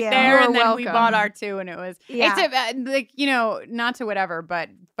Thank right you. there, You're and then we welcome. bought our 2, and it was, Yeah. it's not to whatever, but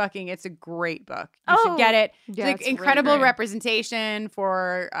fucking, it's a great book. You should get it. Yeah, It's it's really incredible great. representation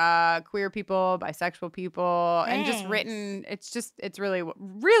for queer people, bisexual people, and just Thanks. written, it's really,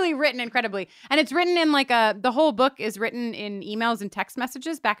 really written incredibly. And it's written in the whole book is written in emails and text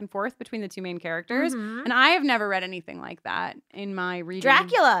messages back and forth between the 2 main characters. Mhm. And I have never read anything like that in my reading.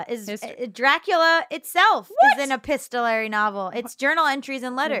 Dracula itself is an epistolary novel. It's journal entries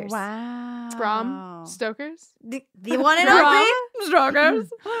and letters. Wow. Bram Stoker's. The one and only. Strokers.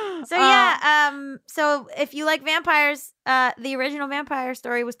 So yeah, so if you like vampires, the original vampire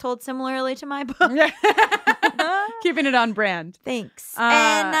story was told similarly to my book. Keeping it on brand. Thanks.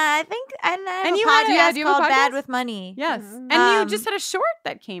 And I think I have and a you had podcast do you have a called Bad podcast? with Money. Yes. And you just had a short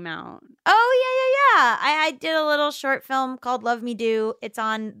that came out. Oh yeah. I did a little short film called Love Me Do. It's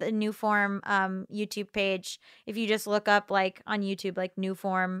on the New Form YouTube page. If you just look up on YouTube New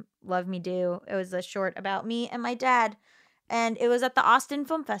Form Love Me Do, it was a short about me and my dad, and it was at the Austin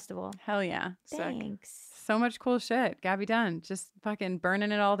Film Festival. Hell yeah. Thanks. Sick. So much cool shit. Gabby Dunn, just fucking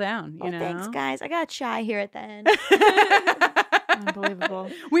burning it all down, you know? Thanks, guys. I got shy here at the end. Unbelievable.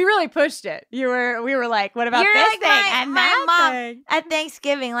 We really pushed it. We were like, what about You're this like thing and my that mom thing? at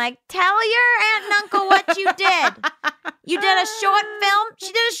Thanksgiving, tell your aunt and uncle what you did. You did a short film.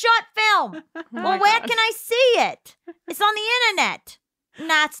 She did a short home. Well, where can I see it? It's on the internet.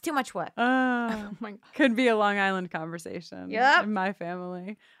 Nah, it's too much work. Oh my God. Could be a Long Island conversation. Yep. In my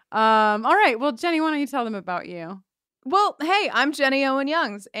family. All right. Well, Jenny, why don't you tell them about you? Well, hey, I'm Jenny Owen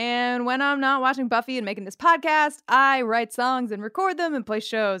Youngs, and when I'm not watching Buffy and making this podcast, I write songs and record them and play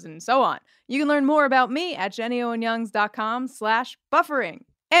shows and so on. You can learn more about me at jennyowenyoungs.com/buffering.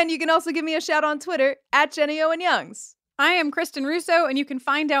 And you can also give me a shout on Twitter at Jenny Owen Youngs. I am Kristen Russo, and you can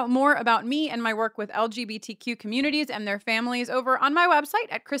find out more about me and my work with LGBTQ communities and their families over on my website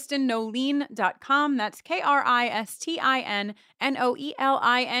at KristenNoeline.com. That's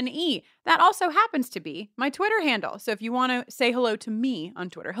KristenNoeline. That also happens to be my Twitter handle. So if you want to say hello to me on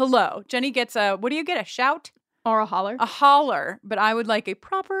Twitter, hello. Jenny gets what do you get? A shout? Or a holler? A holler, but I would like a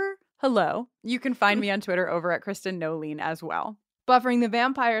proper hello. You can find me on Twitter over at Kristen Noeline as well. Buffering the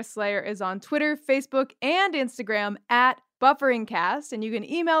Vampire Slayer is on Twitter, Facebook, and Instagram at BufferingCast, and you can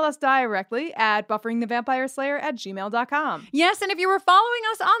email us directly at bufferingthevampireslayer@gmail.com. Yes, and if you were following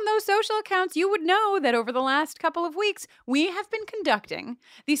us on those social accounts, you would know that over the last couple of weeks, we have been conducting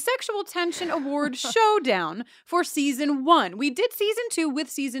the Sexual Tension Award Showdown for Season 1. We did Season 2 with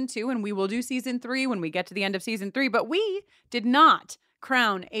Season 2, and we will do Season 3 when we get to the end of Season 3, but we did not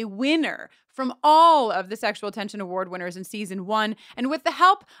crown a winner from all of the Sexual Tension Award winners in Season 1. And with the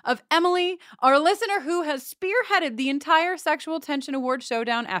help of Emily, our listener who has spearheaded the entire Sexual Tension Award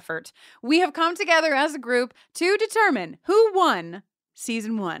Showdown effort, we have come together as a group to determine who won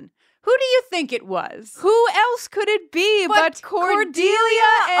Season 1. Who do you think it was? Who else could it be but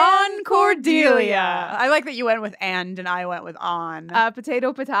Cordelia on Cordelia? I like that you went with and I went with on.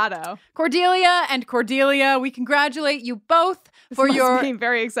 Potato, potato. Cordelia and Cordelia, we congratulate you both for your being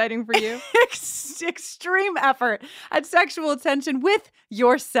very exciting for you. Extreme effort at sexual tension with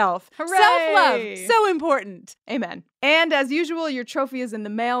yourself. Hooray! Self-love, so important. Amen. And as usual, your trophy is in the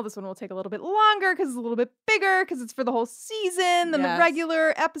mail. This one will take a little bit longer because it's a little bit bigger because it's for the whole season than the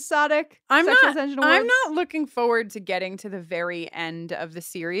regular episodic Sexual Tension Awards. I'm not looking forward to getting to the very end of the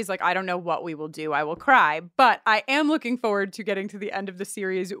series. Like, I don't know what we will do. I will cry. But I am looking forward to getting to the end of the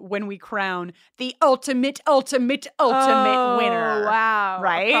series when we crown the ultimate winner. Wow.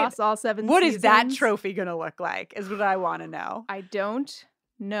 Right? Across all 7 What seasons. is that trophy going to look like is what I want to know. I don't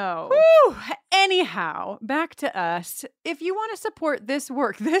know. Whew. Anyhow, back to us. If you want to support this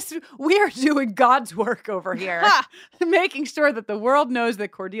work, we are doing God's work over here, making sure that the world knows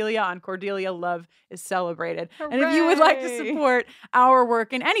that Cordelia on Cordelia love is celebrated. Hooray. And if you would like to support our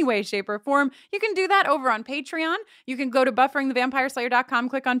work in any way, shape, or form, you can do that over on Patreon. You can go to bufferingthevampireslayer.com,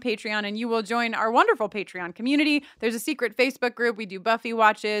 click on Patreon, and you will join our wonderful Patreon community. There's a secret Facebook group. We do Buffy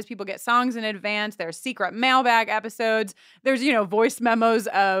watches. People get songs in advance. There's secret mailbag episodes. There's, voice memos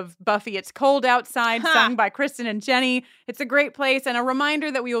of Buffy It's Cold Outside, sung by Kristen and Jenny. It's a great place. And a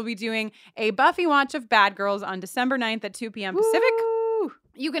reminder that we will be doing a Buffy watch of Bad Girls on December 9th at 2 p.m. Pacific.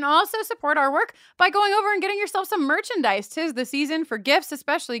 You can also support our work by going over and getting yourself some merchandise. 'Tis the season for gifts,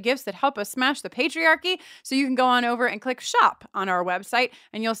 especially gifts that help us smash the patriarchy. So you can go on over and click shop on our website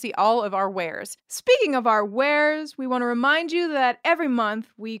and you'll see all of our wares. Speaking of our wares, we want to remind you that every month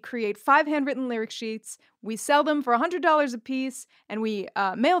we create 5 handwritten lyric sheets. We sell them for $100 a piece and we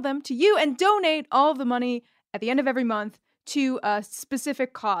mail them to you and donate all of the money at the end of every month to a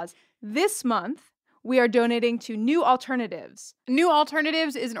specific cause. This month, we are donating to New Alternatives. New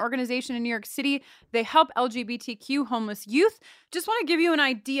Alternatives is an organization in New York City. They help LGBTQ homeless youth. Just want to give you an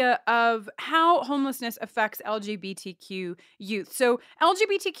idea of how homelessness affects LGBTQ youth. So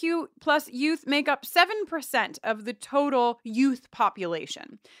LGBTQ plus youth make up 7% of the total youth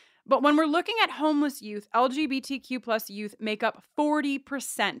population. But when we're looking at homeless youth, LGBTQ plus youth make up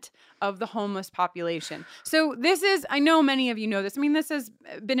 40% of the homeless population. So this is, I know many of you know this. I mean, this has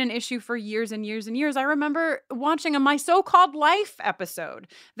been an issue for years and years and years. I remember watching a My So-Called Life episode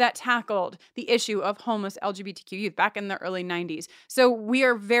that tackled the issue of homeless LGBTQ youth back in the early 90s. So we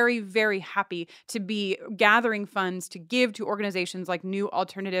are very, very happy to be gathering funds to give to organizations like New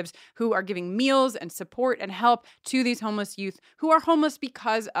Alternatives who are giving meals and support and help to these homeless youth who are homeless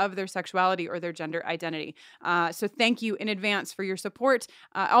because of their sexuality or their gender identity. So thank you in advance for your support.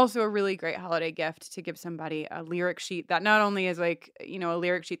 Also a really great holiday gift to give somebody a lyric sheet that not only is like, a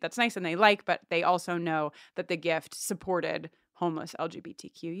lyric sheet that's nice and they like, but they also know that the gift supported homeless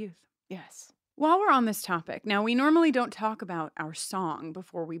LGBTQ youth. Yes. While we're on this topic, now we normally don't talk about our song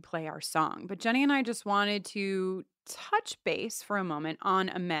before we play our song, but Jenny and I just wanted to touch base for a moment on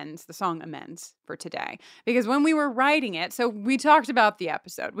Amends, the song Amends for today. Because when we were writing it, so we talked about the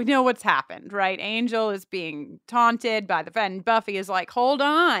episode. We know what's happened, right? Angel is being taunted by the friend. Buffy is like, hold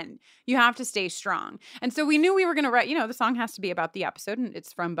on, you have to stay strong. And so we knew we were going to write, the song has to be about the episode and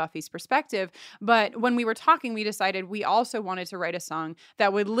it's from Buffy's perspective. But when we were talking, we decided we also wanted to write a song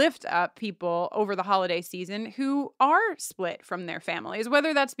that would lift up people over the holiday season who are split from their families,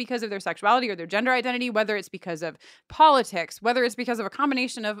 whether that's because of their sexuality or their gender identity, whether it's because of politics, whether it's because of a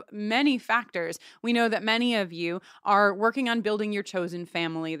combination of many factors. We know that many of you are working on building your chosen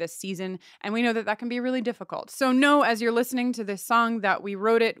family this season, and we know that that can be really difficult. So know, as you're listening to this song, that we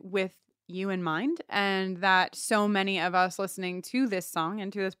wrote it with you in mind, and that so many of us listening to this song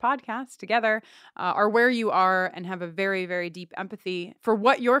and to this podcast together are where you are and have a very, very deep empathy for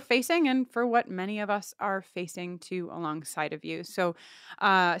what you're facing and for what many of us are facing too alongside of you. So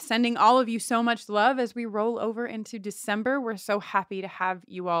sending all of you so much love as we roll over into December. We're so happy to have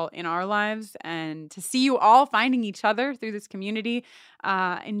you all in our lives and to see you all finding each other through this community.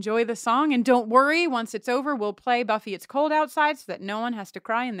 Enjoy the song, and don't worry, once it's over, we'll play Buffy It's Cold Outside so that no one has to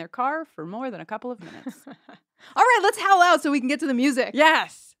cry in their car for more than a couple of minutes. All right, let's howl out so we can get to the music.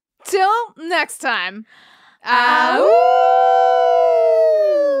 Yes. Till next time.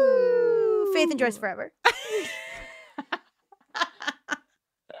 Faith endures forever.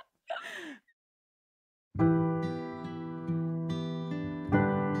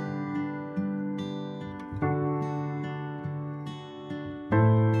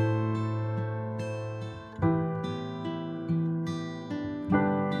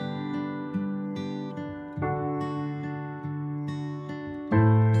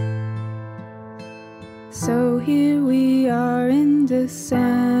 So here we are in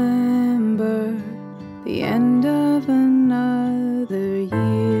December, the end of another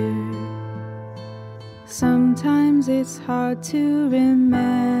year. Sometimes it's hard to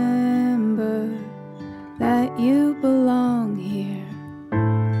remember that you belong here.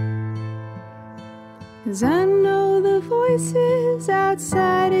 'Cause I know the voices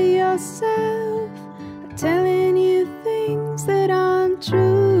outside of yourself are telling you things that aren't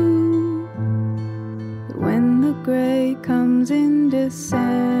true. When the gray comes in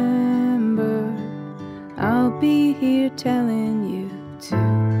December, I'll be here telling you to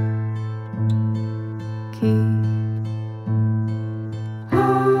keep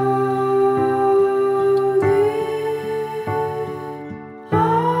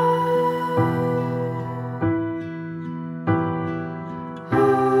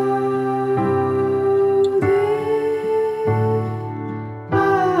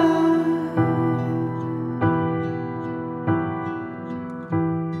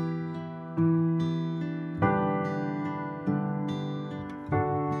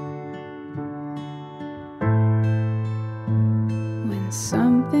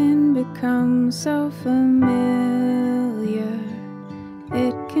something becomes so familiar,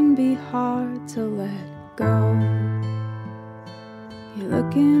 it can be hard to let go. You're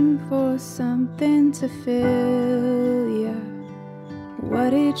looking for something to fill you.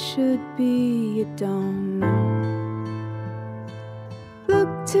 What it should be, you don't know.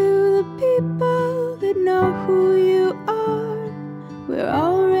 Look to the people that know who you are. We're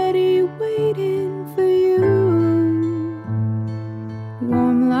already waiting for you.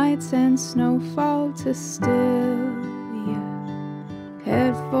 Warm lights and snowfall to still you.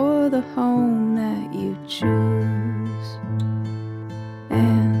 Head for the home that you choose.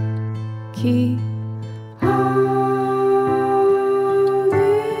 And keep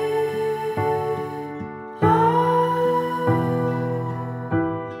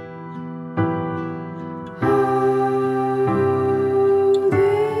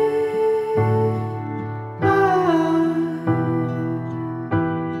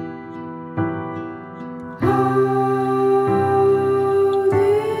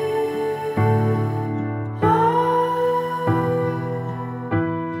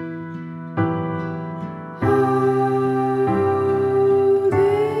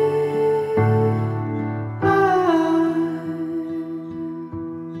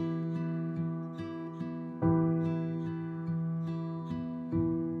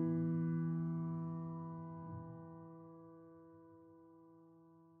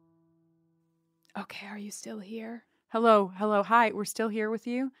Okay, are you still here? Hello, hi. We're still here with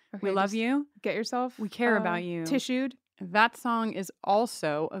you. Okay, we love just you. Get yourself. We care about you. Tissued. That song is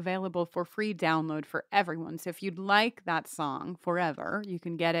also available for free download for everyone. So if you'd like that song forever, you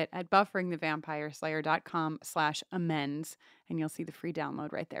can get it at bufferingthevampireslayer.com/amends, and you'll see the free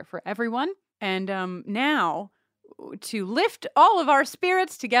download right there for everyone. And now, to lift all of our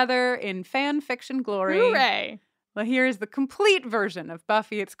spirits together in fan fiction glory. Hooray! Well, here's the complete version of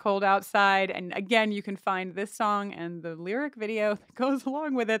Buffy, It's Cold Outside. And again, you can find this song and the lyric video that goes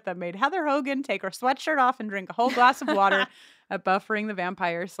along with it that made Heather Hogan take her sweatshirt off and drink a whole glass of water at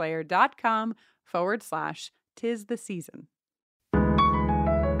bufferingthevampireslayer.com/'tis the season.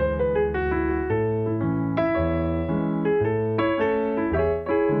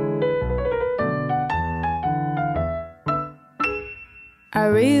 I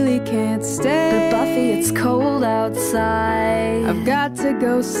really can't stay. But Buffy, it's cold outside. I've got to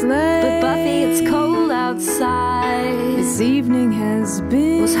go slay. But Buffy, it's cold outside. This evening has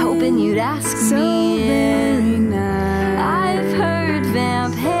been. Was hoping you'd ask so me. Very nice. I've heard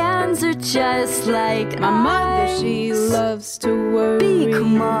vamp hands are just like my mother. She loves to worry. B,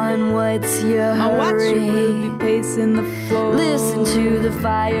 come on, what's your My hurry? watcher will be pacing the floor. Listen to the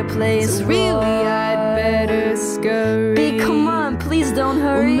fireplace So really, I'd better scurry. B, come on, please don't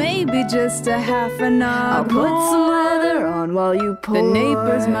hurry. Well, maybe just a half an hour. I'll put some leather on while you pour. The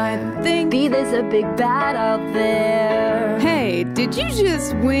neighbors might think. B, there's a big bat out there. Hey, did you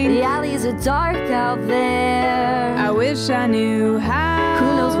just wink? The alleys are dark out there. I wish I knew how. Who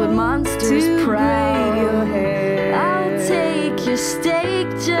knows what monsters to prowl. braid your hair. I'll take your steak,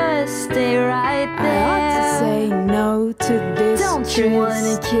 just stay right there. I ought to say no to this. Don't you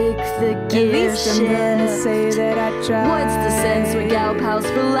wanna kick the gear At least I'm gonna shift? say that I tried. What's the sense? We're gal pals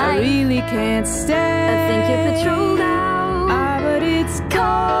for life. I really can't stay. I think you're patrolled out. But it's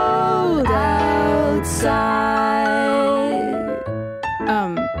cold outside.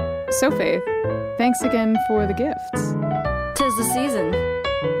 So Faith, thanks again for the gifts. 'Tis the season,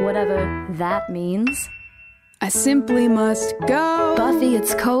 whatever that means. I simply must go. Buffy,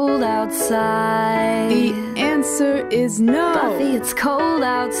 it's cold outside. The answer is no. Buffy, it's cold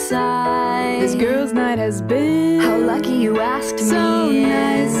outside. This girl's night has been. How lucky you asked so me.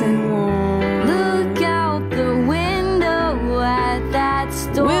 Nice and warm. Look out the window at that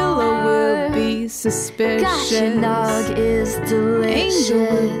store. Willow will be suspicious. Gosh, your nog is delicious. Angel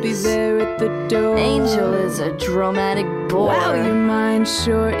will be there at the door. Angel is a dramatic bore. Wow, your mind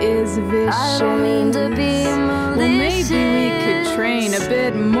sure is vicious. I don't mean to be malicious. Well, maybe we could train a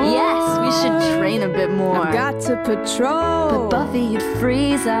bit more. Yes, we should train a bit more. I've got to patrol. But Buffy, you'd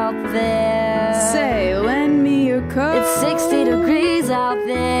freeze out there. Say, lend me your coat. It's 60 degrees out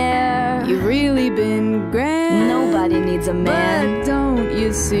there. You've really been grand. Nobody needs a man. But don't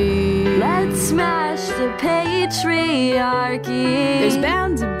you see? Let's smash the patriarchy. There's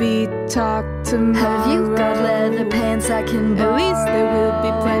bound to be talk tomorrow. Have you got leather pants I can borrow? At least there will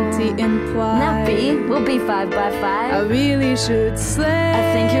be plenty implied. Now B, we'll be 5 by 5. I really should slay. I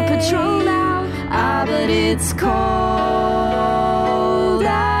think you're patrolled out. But it's cold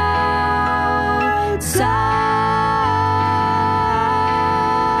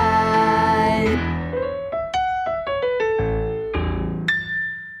outside.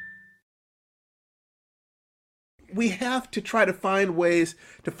 We have to try to find ways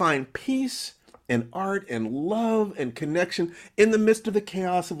to find peace and art and love and connection in the midst of the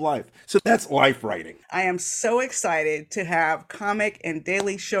chaos of life. So that's life writing. I am so excited to have comic and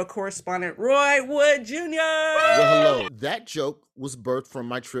Daily Show correspondent Roy Wood Jr. Well, hello. That joke was birthed from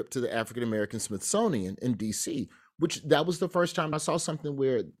my trip to the African American Smithsonian in D.C., which that was the first time I saw something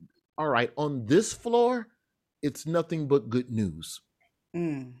where, all right, on this floor, it's nothing but good news.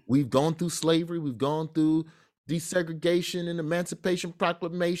 We've gone through slavery. We've gone through desegregation and Emancipation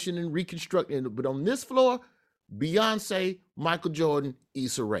Proclamation and Reconstruction. But on this floor, Beyonce, Michael Jordan,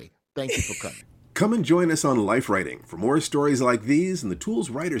 Issa Rae. Thank you for coming. Come and join us on Life Writing for more stories like these and the tools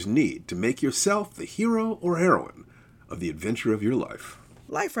writers need to make yourself the hero or heroine of the adventure of your life.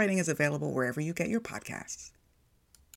 Life Writing is available wherever you get your podcasts.